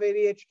don't have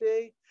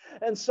ADHD.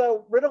 And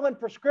so Ritalin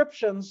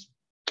prescriptions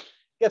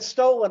get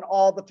stolen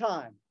all the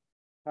time.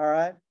 All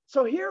right.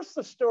 So here's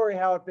the story,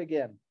 how it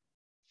began.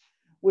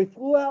 We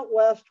flew out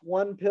west,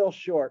 one pill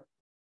short.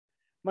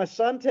 My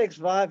son takes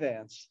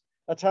Vyvanse,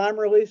 a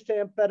time-released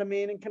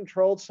amphetamine and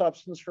controlled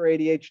substance for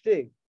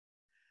ADHD.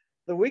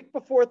 The week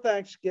before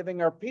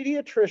Thanksgiving, our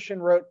pediatrician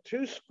wrote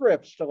 2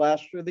 scripts to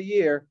last through the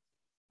year.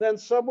 Then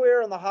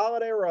somewhere in the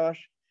holiday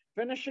rush,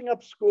 finishing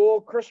up school,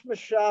 Christmas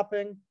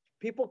shopping,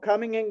 people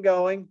coming and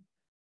going,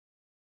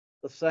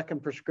 the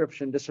second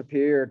prescription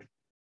disappeared.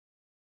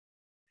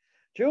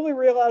 Julie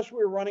realized we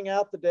were running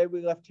out the day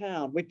we left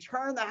town. We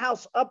turned the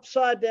house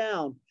upside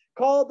down,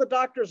 called the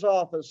doctor's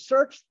office,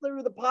 searched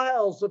through the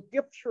piles of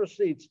gift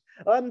receipts,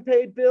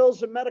 unpaid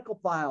bills, and medical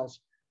files,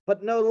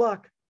 but no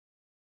luck.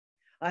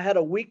 I had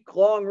a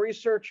week-long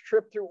research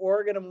trip through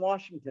Oregon and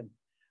Washington,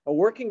 a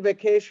working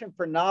vacation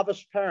for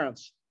novice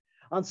parents.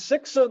 On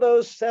 6 of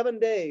those 7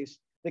 days,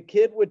 the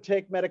kid would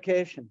take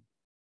medication.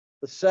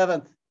 The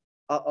 7th,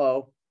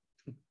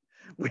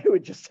 we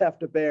would just have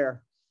to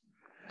bear.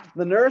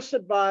 The nurse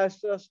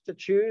advised us to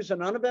choose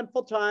an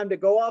uneventful time to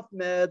go off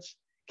meds,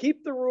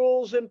 keep the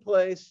rules in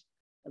place,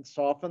 and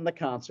soften the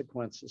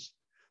consequences.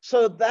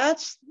 So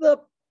that's the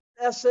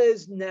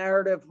essay's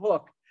narrative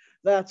hook.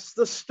 That's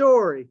the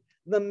story,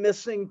 the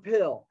missing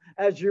pill.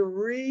 As you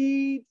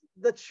read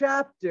the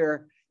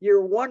chapter,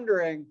 you're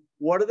wondering,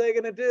 what are they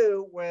going to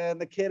do when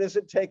the kid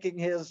isn't taking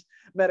his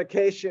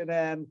medication,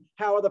 and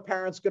how are the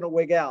parents going to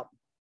wig out?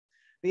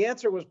 The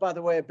answer was, by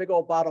the way, a big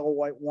old bottle of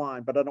white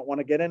wine, but I don't want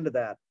to get into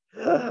that.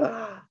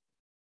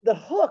 The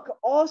hook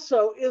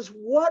also is,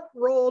 what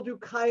role do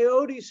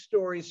coyote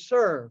stories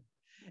serve?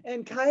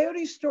 And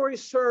coyote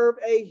stories serve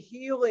a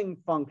healing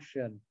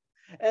function,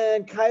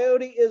 and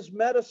coyote is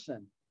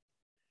medicine.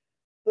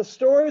 The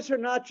stories are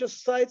not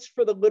just sights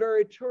for the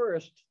literary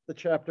tourist, the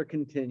chapter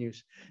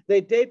continues.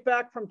 They date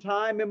back from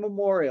time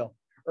immemorial.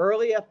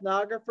 Early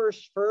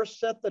ethnographers first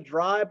set the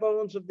dry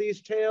bones of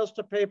these tales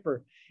to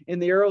paper in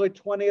the early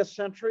 20th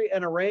century,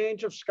 and a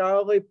range of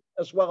scholarly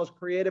as well as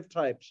creative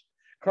types.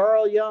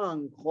 Carl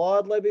Jung,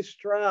 Claude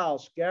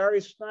Lévi-Strauss,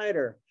 Gary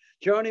Snyder,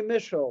 Joni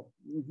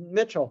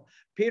Mitchell,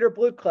 Peter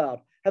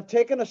Bluecloud have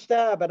taken a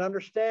stab at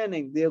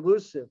understanding the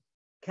elusive,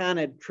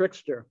 canid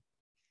trickster.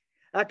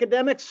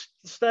 Academics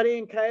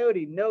studying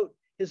coyote note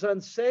his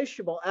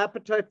insatiable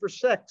appetite for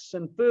sex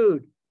and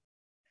food,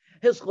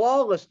 his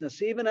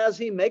lawlessness even as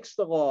he makes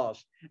the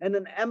laws, and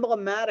an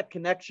emblematic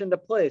connection to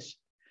place.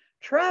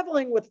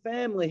 Traveling with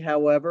family,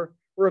 however,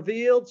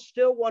 revealed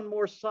still one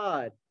more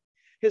side.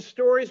 His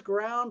stories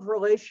ground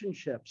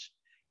relationships.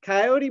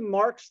 Coyote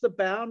marks the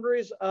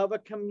boundaries of a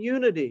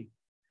community.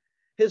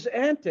 His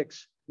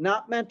antics,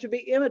 not meant to be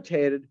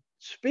imitated,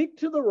 speak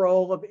to the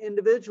role of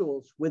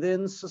individuals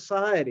within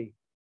society.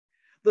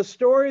 The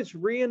stories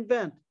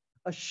reinvent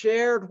a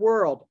shared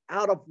world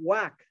out of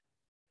whack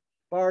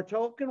Bar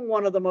Tolkien,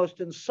 one of the most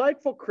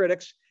insightful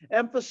critics,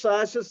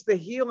 emphasizes the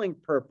healing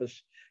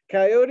purpose.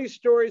 Coyote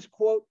stories,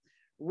 quote,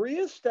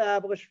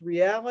 reestablish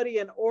reality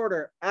and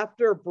order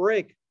after a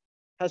break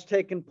has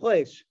taken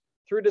place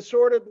through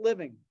disordered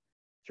living,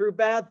 through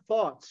bad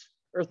thoughts,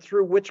 or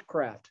through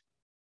witchcraft.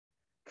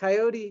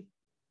 Coyote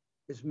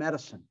is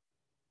medicine.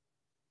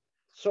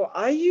 So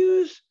I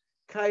use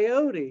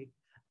Coyote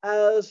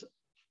as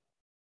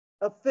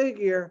a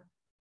figure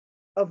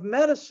of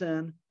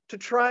medicine to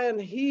try and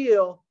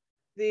heal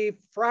the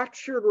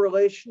fractured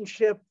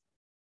relationship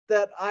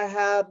that I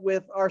had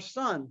with our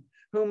son,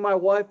 whom my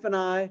wife and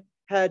I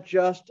had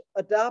just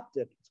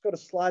adopted. Let's go to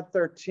slide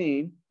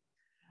 13.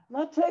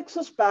 And that takes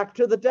us back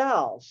to the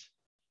Dalles.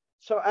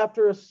 So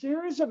after a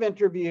series of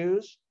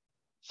interviews,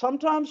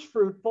 sometimes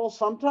fruitful,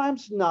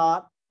 sometimes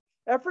not,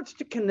 efforts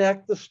to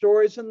connect the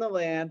stories in the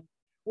land,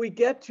 we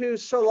get to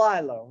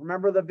Solilo.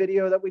 Remember the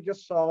video that we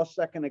just saw a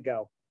second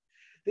ago?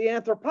 The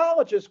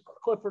anthropologist,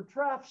 Clifford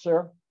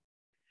Trafser,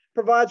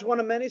 provides one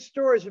of many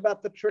stories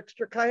about the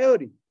trickster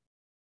coyote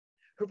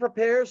who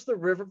prepares the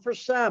river for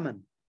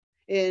salmon.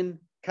 In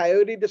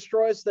Coyote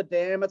Destroys the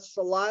Dam at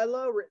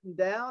Solilo, written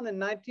down in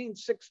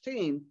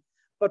 1916,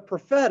 but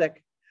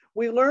prophetic,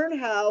 we learn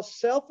how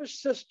selfish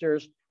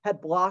sisters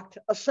had blocked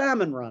a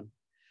salmon run.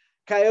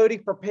 Coyote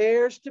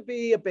prepares to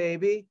be a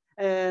baby,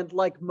 and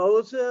like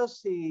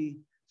Moses, he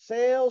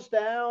sails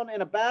down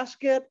in a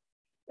basket,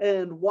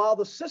 and while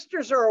the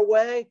sisters are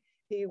away,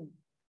 he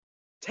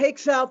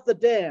takes out the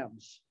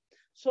dams.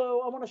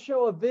 So I want to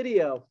show a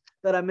video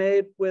that I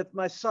made with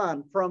my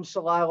son from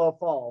Solilo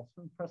Falls.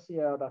 Press the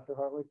arrow, Dr.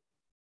 Hartley.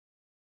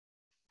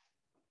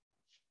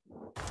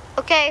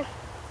 Okay.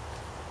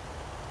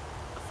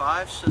 The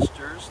 5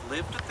 sisters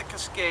lived at the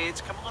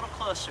Cascades. Come a little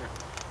closer.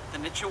 The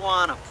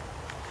Nichiwana. A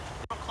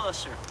little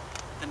closer.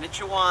 The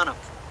Nichiwana.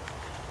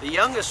 The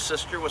youngest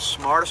sister was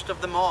smartest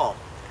of them all.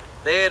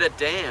 They had a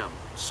dam,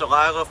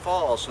 Solilo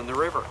Falls, in the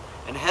river,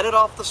 and headed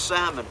off the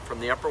salmon from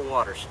the upper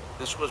waters.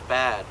 This was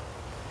bad.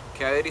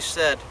 Coyote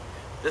said,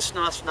 this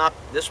must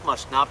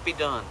not be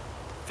done.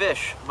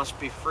 Fish must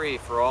be free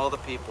for all the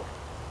people.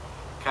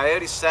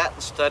 Coyote sat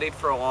and studied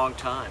for a long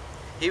time.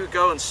 He would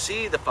go and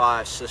see the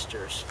 5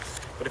 sisters,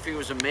 but if he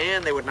was a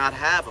man, they would not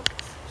have him,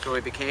 so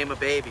he became a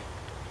baby.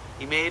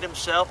 He made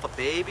himself a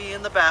baby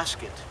in the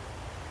basket.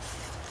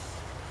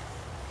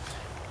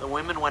 The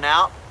women went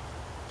out,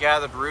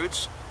 gathered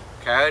roots.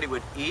 Coyote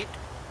would eat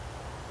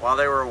while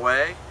they were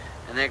away,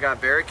 and they got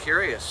very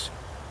curious.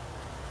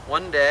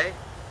 One day,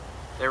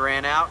 they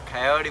ran out.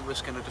 Coyote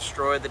was going to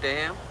destroy the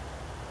dam.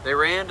 They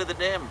ran to the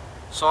dam,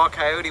 saw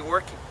Coyote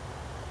working.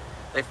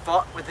 They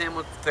fought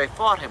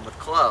him with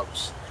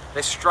clubs.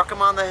 They struck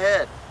him on the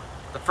head.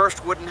 The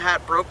first wooden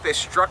hat broke. They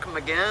struck him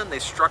again. They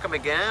struck him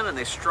again, and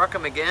they struck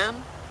him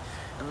again.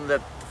 And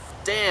the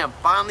dam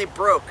finally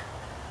broke.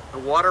 The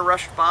water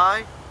rushed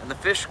by, and the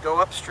fish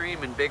go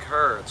upstream in big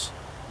herds.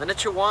 The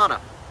Nichiwana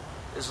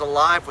is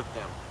alive with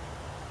them.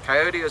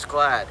 Coyote is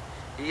glad.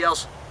 He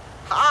yells,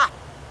 "Ha!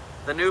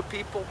 The new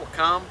people will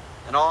come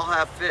and all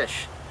have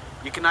fish.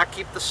 You cannot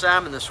keep the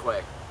salmon this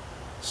way.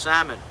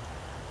 Salmon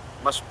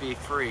must be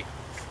free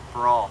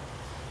for all."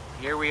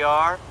 Here we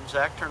are.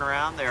 Zach, turn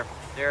around. There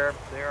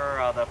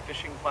are the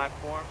fishing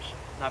platforms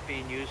not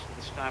being used at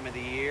this time of the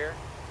year.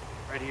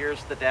 Right here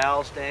is the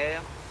Dalles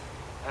Dam.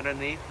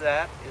 Underneath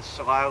that is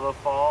Solilo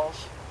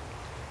Falls.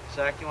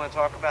 Zach, you want to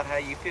talk about how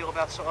you feel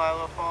about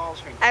Solilo Falls?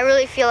 I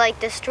really feel like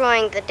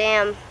destroying the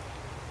dam.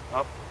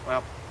 Oh,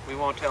 well, we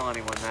won't tell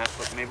anyone that,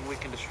 but maybe we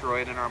can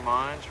destroy it in our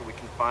minds, or we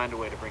can find a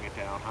way to bring it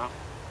down, huh?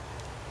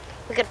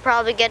 We could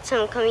probably get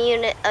some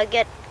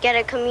get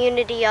a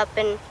community up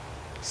and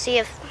see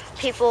if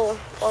people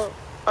will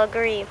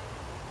agree.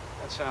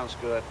 That sounds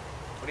good.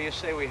 What do you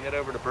say we head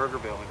over to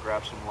Burgerville and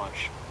grab some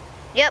lunch?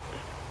 Yep.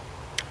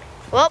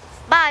 Well,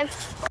 bye.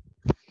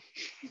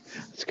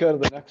 Let's go to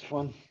the next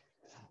one.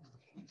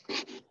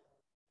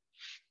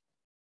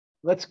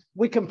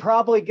 We can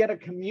probably get a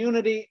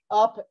community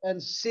up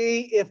and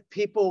see if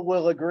people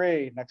will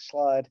agree. Next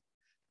slide.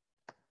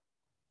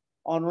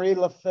 Henri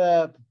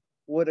Lefebvre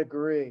would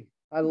agree.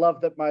 I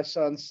love that my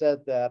son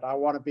said that. I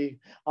want to be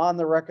on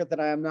the record that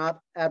I am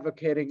not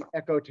advocating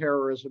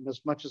eco-terrorism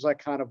as much as I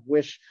kind of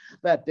wish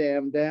that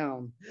dam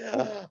down.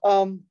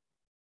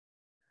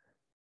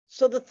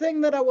 So the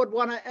thing that I would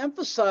want to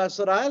emphasize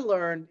that I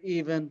learned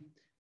even,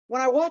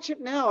 when I watch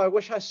it now, I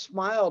wish I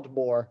smiled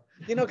more,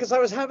 because I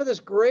was having this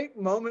great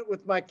moment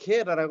with my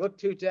kid and I looked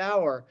too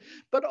dour,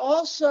 but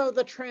also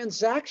the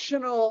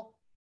transactional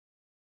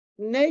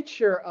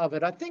nature of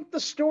it. I think the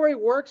story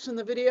works in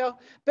the video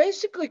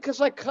basically because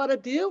I cut a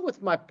deal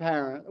with my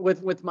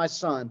with my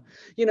son.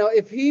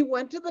 If he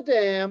went to the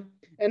dam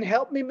and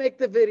helped me make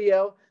the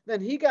video,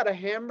 then he got a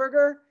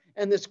hamburger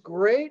and this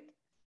great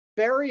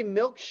berry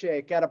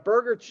milkshake at a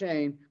burger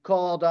chain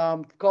called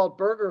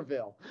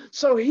Burgerville.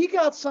 So he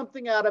got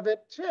something out of it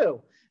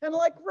too. And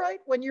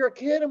when you're a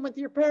kid and with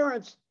your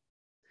parents,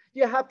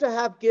 you have to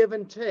have give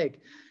and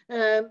take.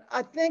 And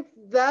I think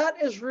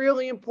that is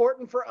really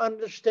important for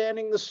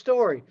understanding the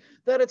story,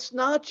 that it's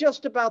not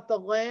just about the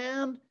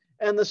land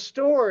and the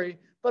story,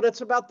 but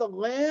it's about the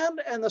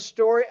land and the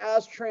story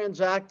as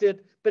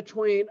transacted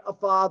between a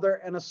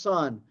father and a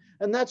son.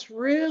 And that's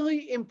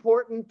really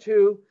important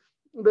to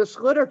this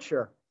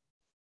literature.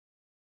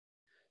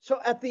 So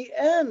at the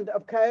end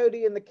of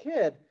Coyote and the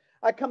Kid,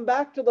 I come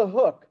back to the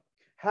hook,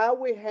 how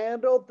we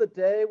handled the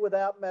day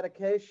without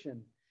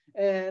medication.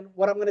 And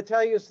what I'm going to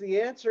tell you is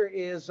the answer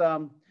is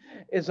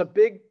a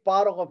big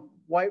bottle of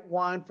white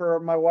wine for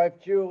my wife,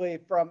 Julie,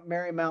 from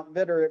Marymount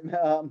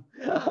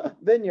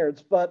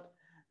Vineyards. But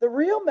the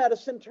real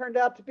medicine turned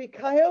out to be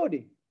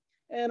Coyote.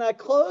 And I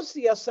closed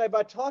the essay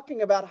by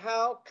talking about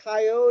how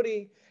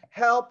Coyote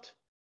helped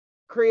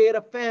create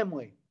a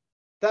family.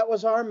 That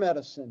was our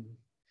medicine.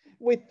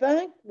 We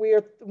thank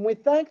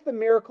the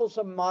miracles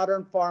of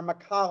modern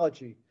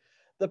pharmacology.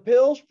 The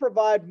pills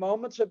provide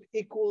moments of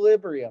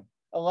equilibrium,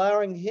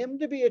 allowing him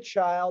to be a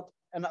child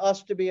and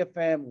us to be a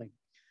family.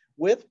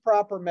 With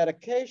proper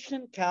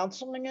medication,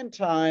 counseling, and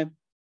time,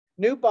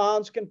 new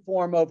bonds can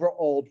form over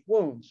old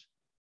wounds.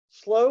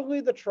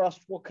 Slowly, the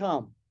trust will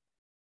come.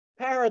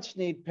 Parents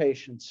need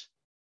patience.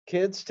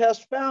 Kids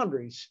test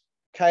boundaries.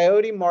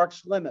 Coyote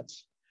marks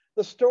limits.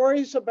 The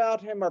stories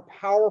about him are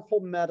powerful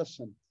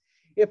medicine.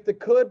 If the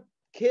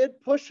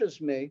kid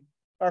pushes me,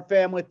 our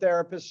family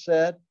therapist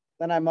said,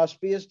 then I must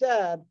be his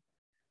dad.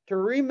 To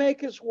remake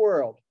his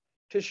world,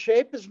 to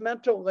shape his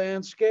mental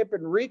landscape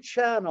and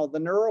rechannel the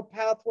neural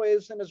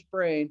pathways in his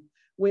brain,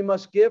 we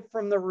must give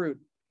from the root.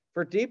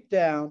 For deep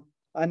down,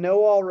 I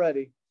know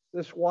already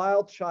this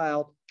wild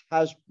child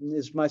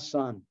is my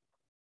son.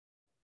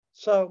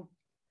 So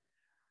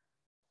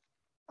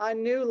I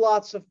knew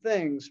lots of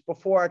things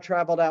before I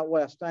traveled out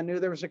west. I knew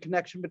there was a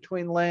connection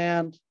between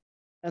land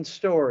and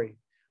story.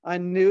 I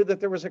knew that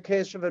there was a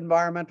case of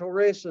environmental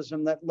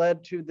racism that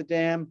led to the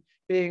dam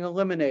being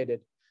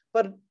eliminated.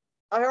 But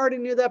I already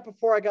knew that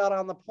before I got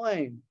on the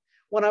plane.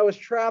 When I was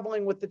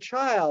traveling with the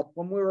child,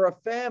 when we were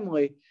a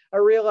family, I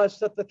realized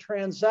that the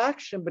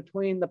transaction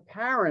between the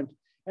parent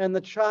and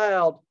the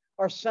child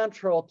are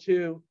central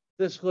to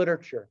this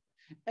literature.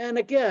 And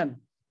again,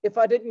 if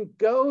I didn't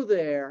go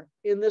there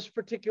in this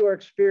particular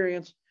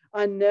experience,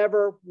 I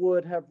never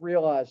would have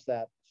realized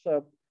that.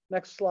 So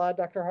next slide,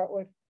 Dr.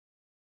 Hartwig.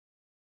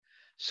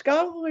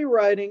 Scholarly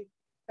writing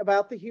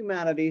about the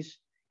humanities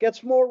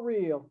gets more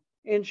real,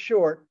 in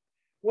short,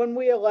 when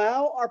we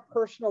allow our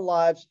personal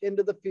lives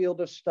into the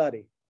field of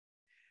study.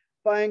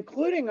 By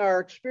including our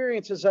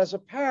experiences as a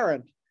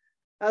parent,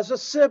 as a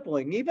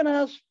sibling, even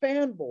as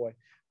fanboy,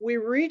 we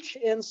reach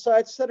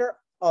insights that are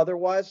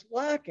otherwise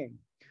lacking.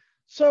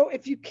 So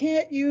if you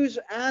can't use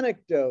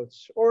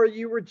anecdotes or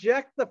you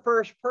reject the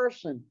first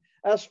person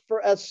as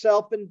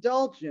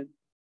self-indulgent,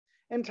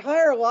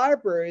 entire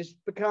libraries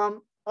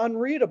become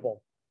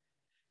unreadable.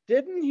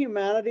 Didn't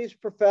humanities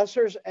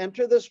professors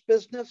enter this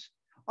business?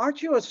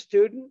 Aren't you a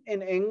student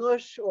in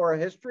English or a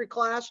history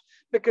class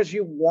because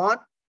you want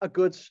a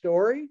good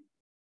story?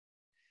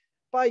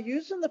 By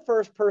using the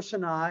first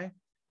person I,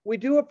 we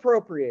do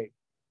appropriate.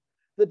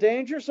 The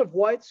dangers of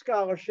white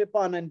scholarship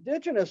on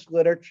indigenous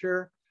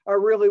literature are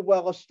really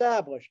well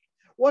established.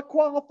 What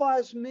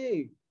qualifies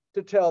me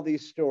to tell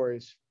these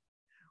stories?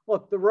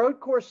 Look, the road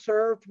course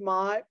served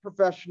my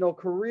professional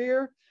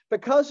career.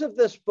 Because of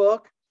this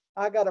book,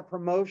 I got a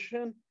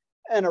promotion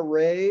and a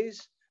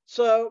raise.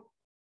 So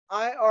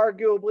I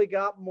arguably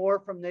got more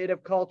from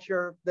Native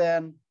culture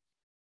than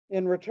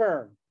in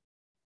return.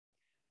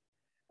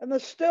 And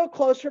that's still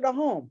closer to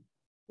home.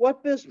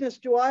 What business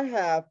do I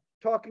have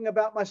talking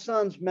about my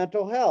son's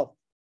mental health,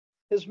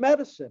 his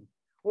medicine,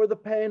 or the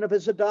pain of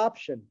his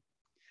adoption?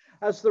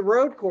 As the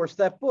road course,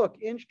 that book,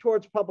 inched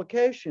towards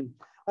publication,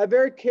 I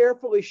very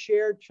carefully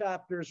shared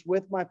chapters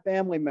with my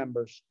family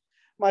members.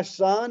 My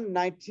son,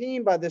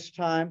 19 by this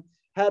time,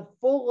 had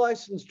full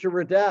license to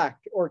redact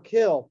or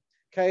kill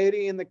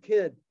Coyote and the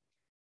Kid.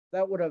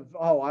 That would have,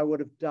 I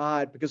would have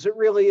died because it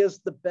really is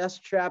the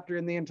best chapter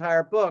in the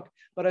entire book.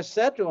 But I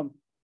said to him,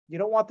 you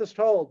don't want this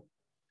told,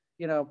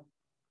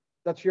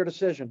 that's your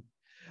decision.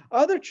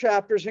 Other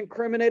chapters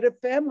incriminated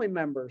family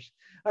members.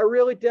 I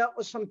really dealt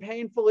with some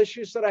painful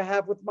issues that I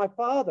have with my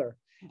father.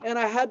 And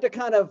I had to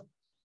kind of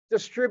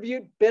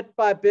distribute bit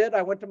by bit.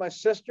 I went to my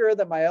sister,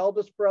 then my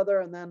eldest brother,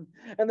 and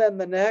then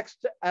the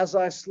next, as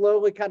I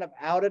slowly kind of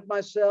outed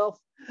myself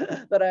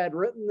that I had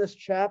written this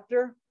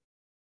chapter.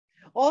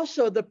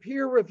 Also, the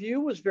peer review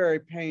was very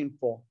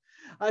painful.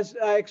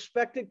 I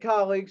expected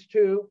colleagues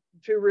to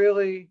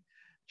really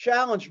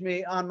challenge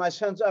me on my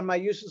sense of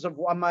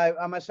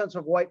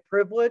white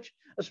privilege,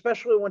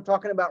 especially when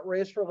talking about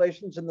race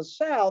relations in the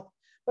South.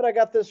 But I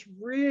got this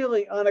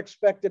really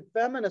unexpected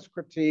feminist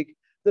critique,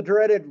 the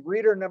dreaded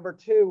reader number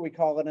 2, we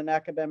call it in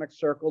academic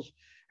circles,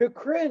 who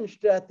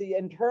cringed at the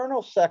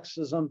internal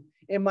sexism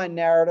in my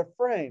narrative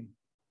frame.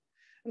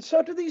 And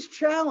so to these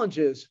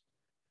challenges,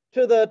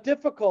 to the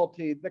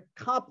difficulty, the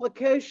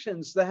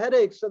complications, the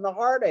headaches and the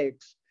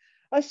heartaches,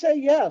 I say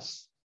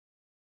yes.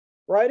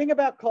 Writing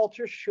about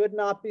culture should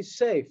not be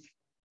safe.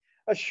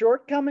 A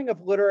shortcoming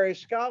of literary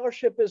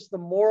scholarship is the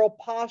moral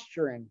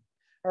posturing.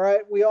 All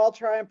right, we all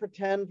try and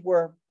pretend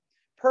we're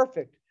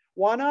perfect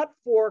Why not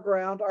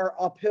foreground our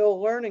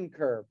uphill learning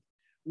curve?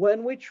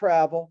 When we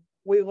travel,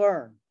 we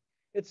learn.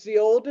 It's the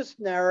oldest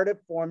narrative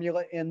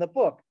formula in the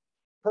book.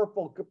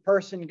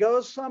 Person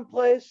goes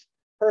someplace,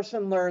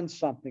 person learns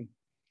something.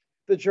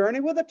 The journey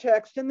with a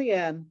text in the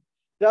end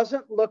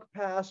doesn't look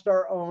past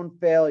our own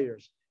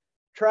failures.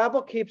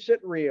 Travel keeps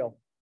it real.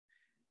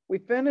 We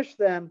finish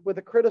then with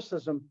a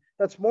criticism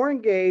that's more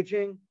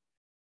engaging,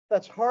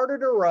 that's harder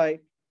to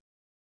write,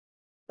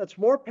 that's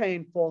more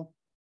painful,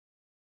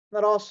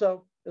 that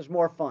also is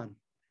more fun.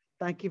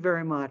 Thank you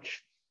very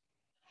much.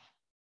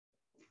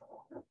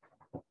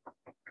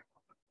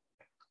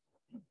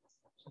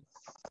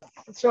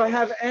 So I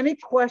have any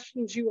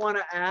questions you want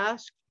to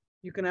ask.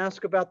 You can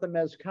ask about the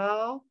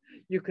mezcal.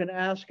 You can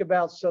ask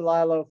about Salilo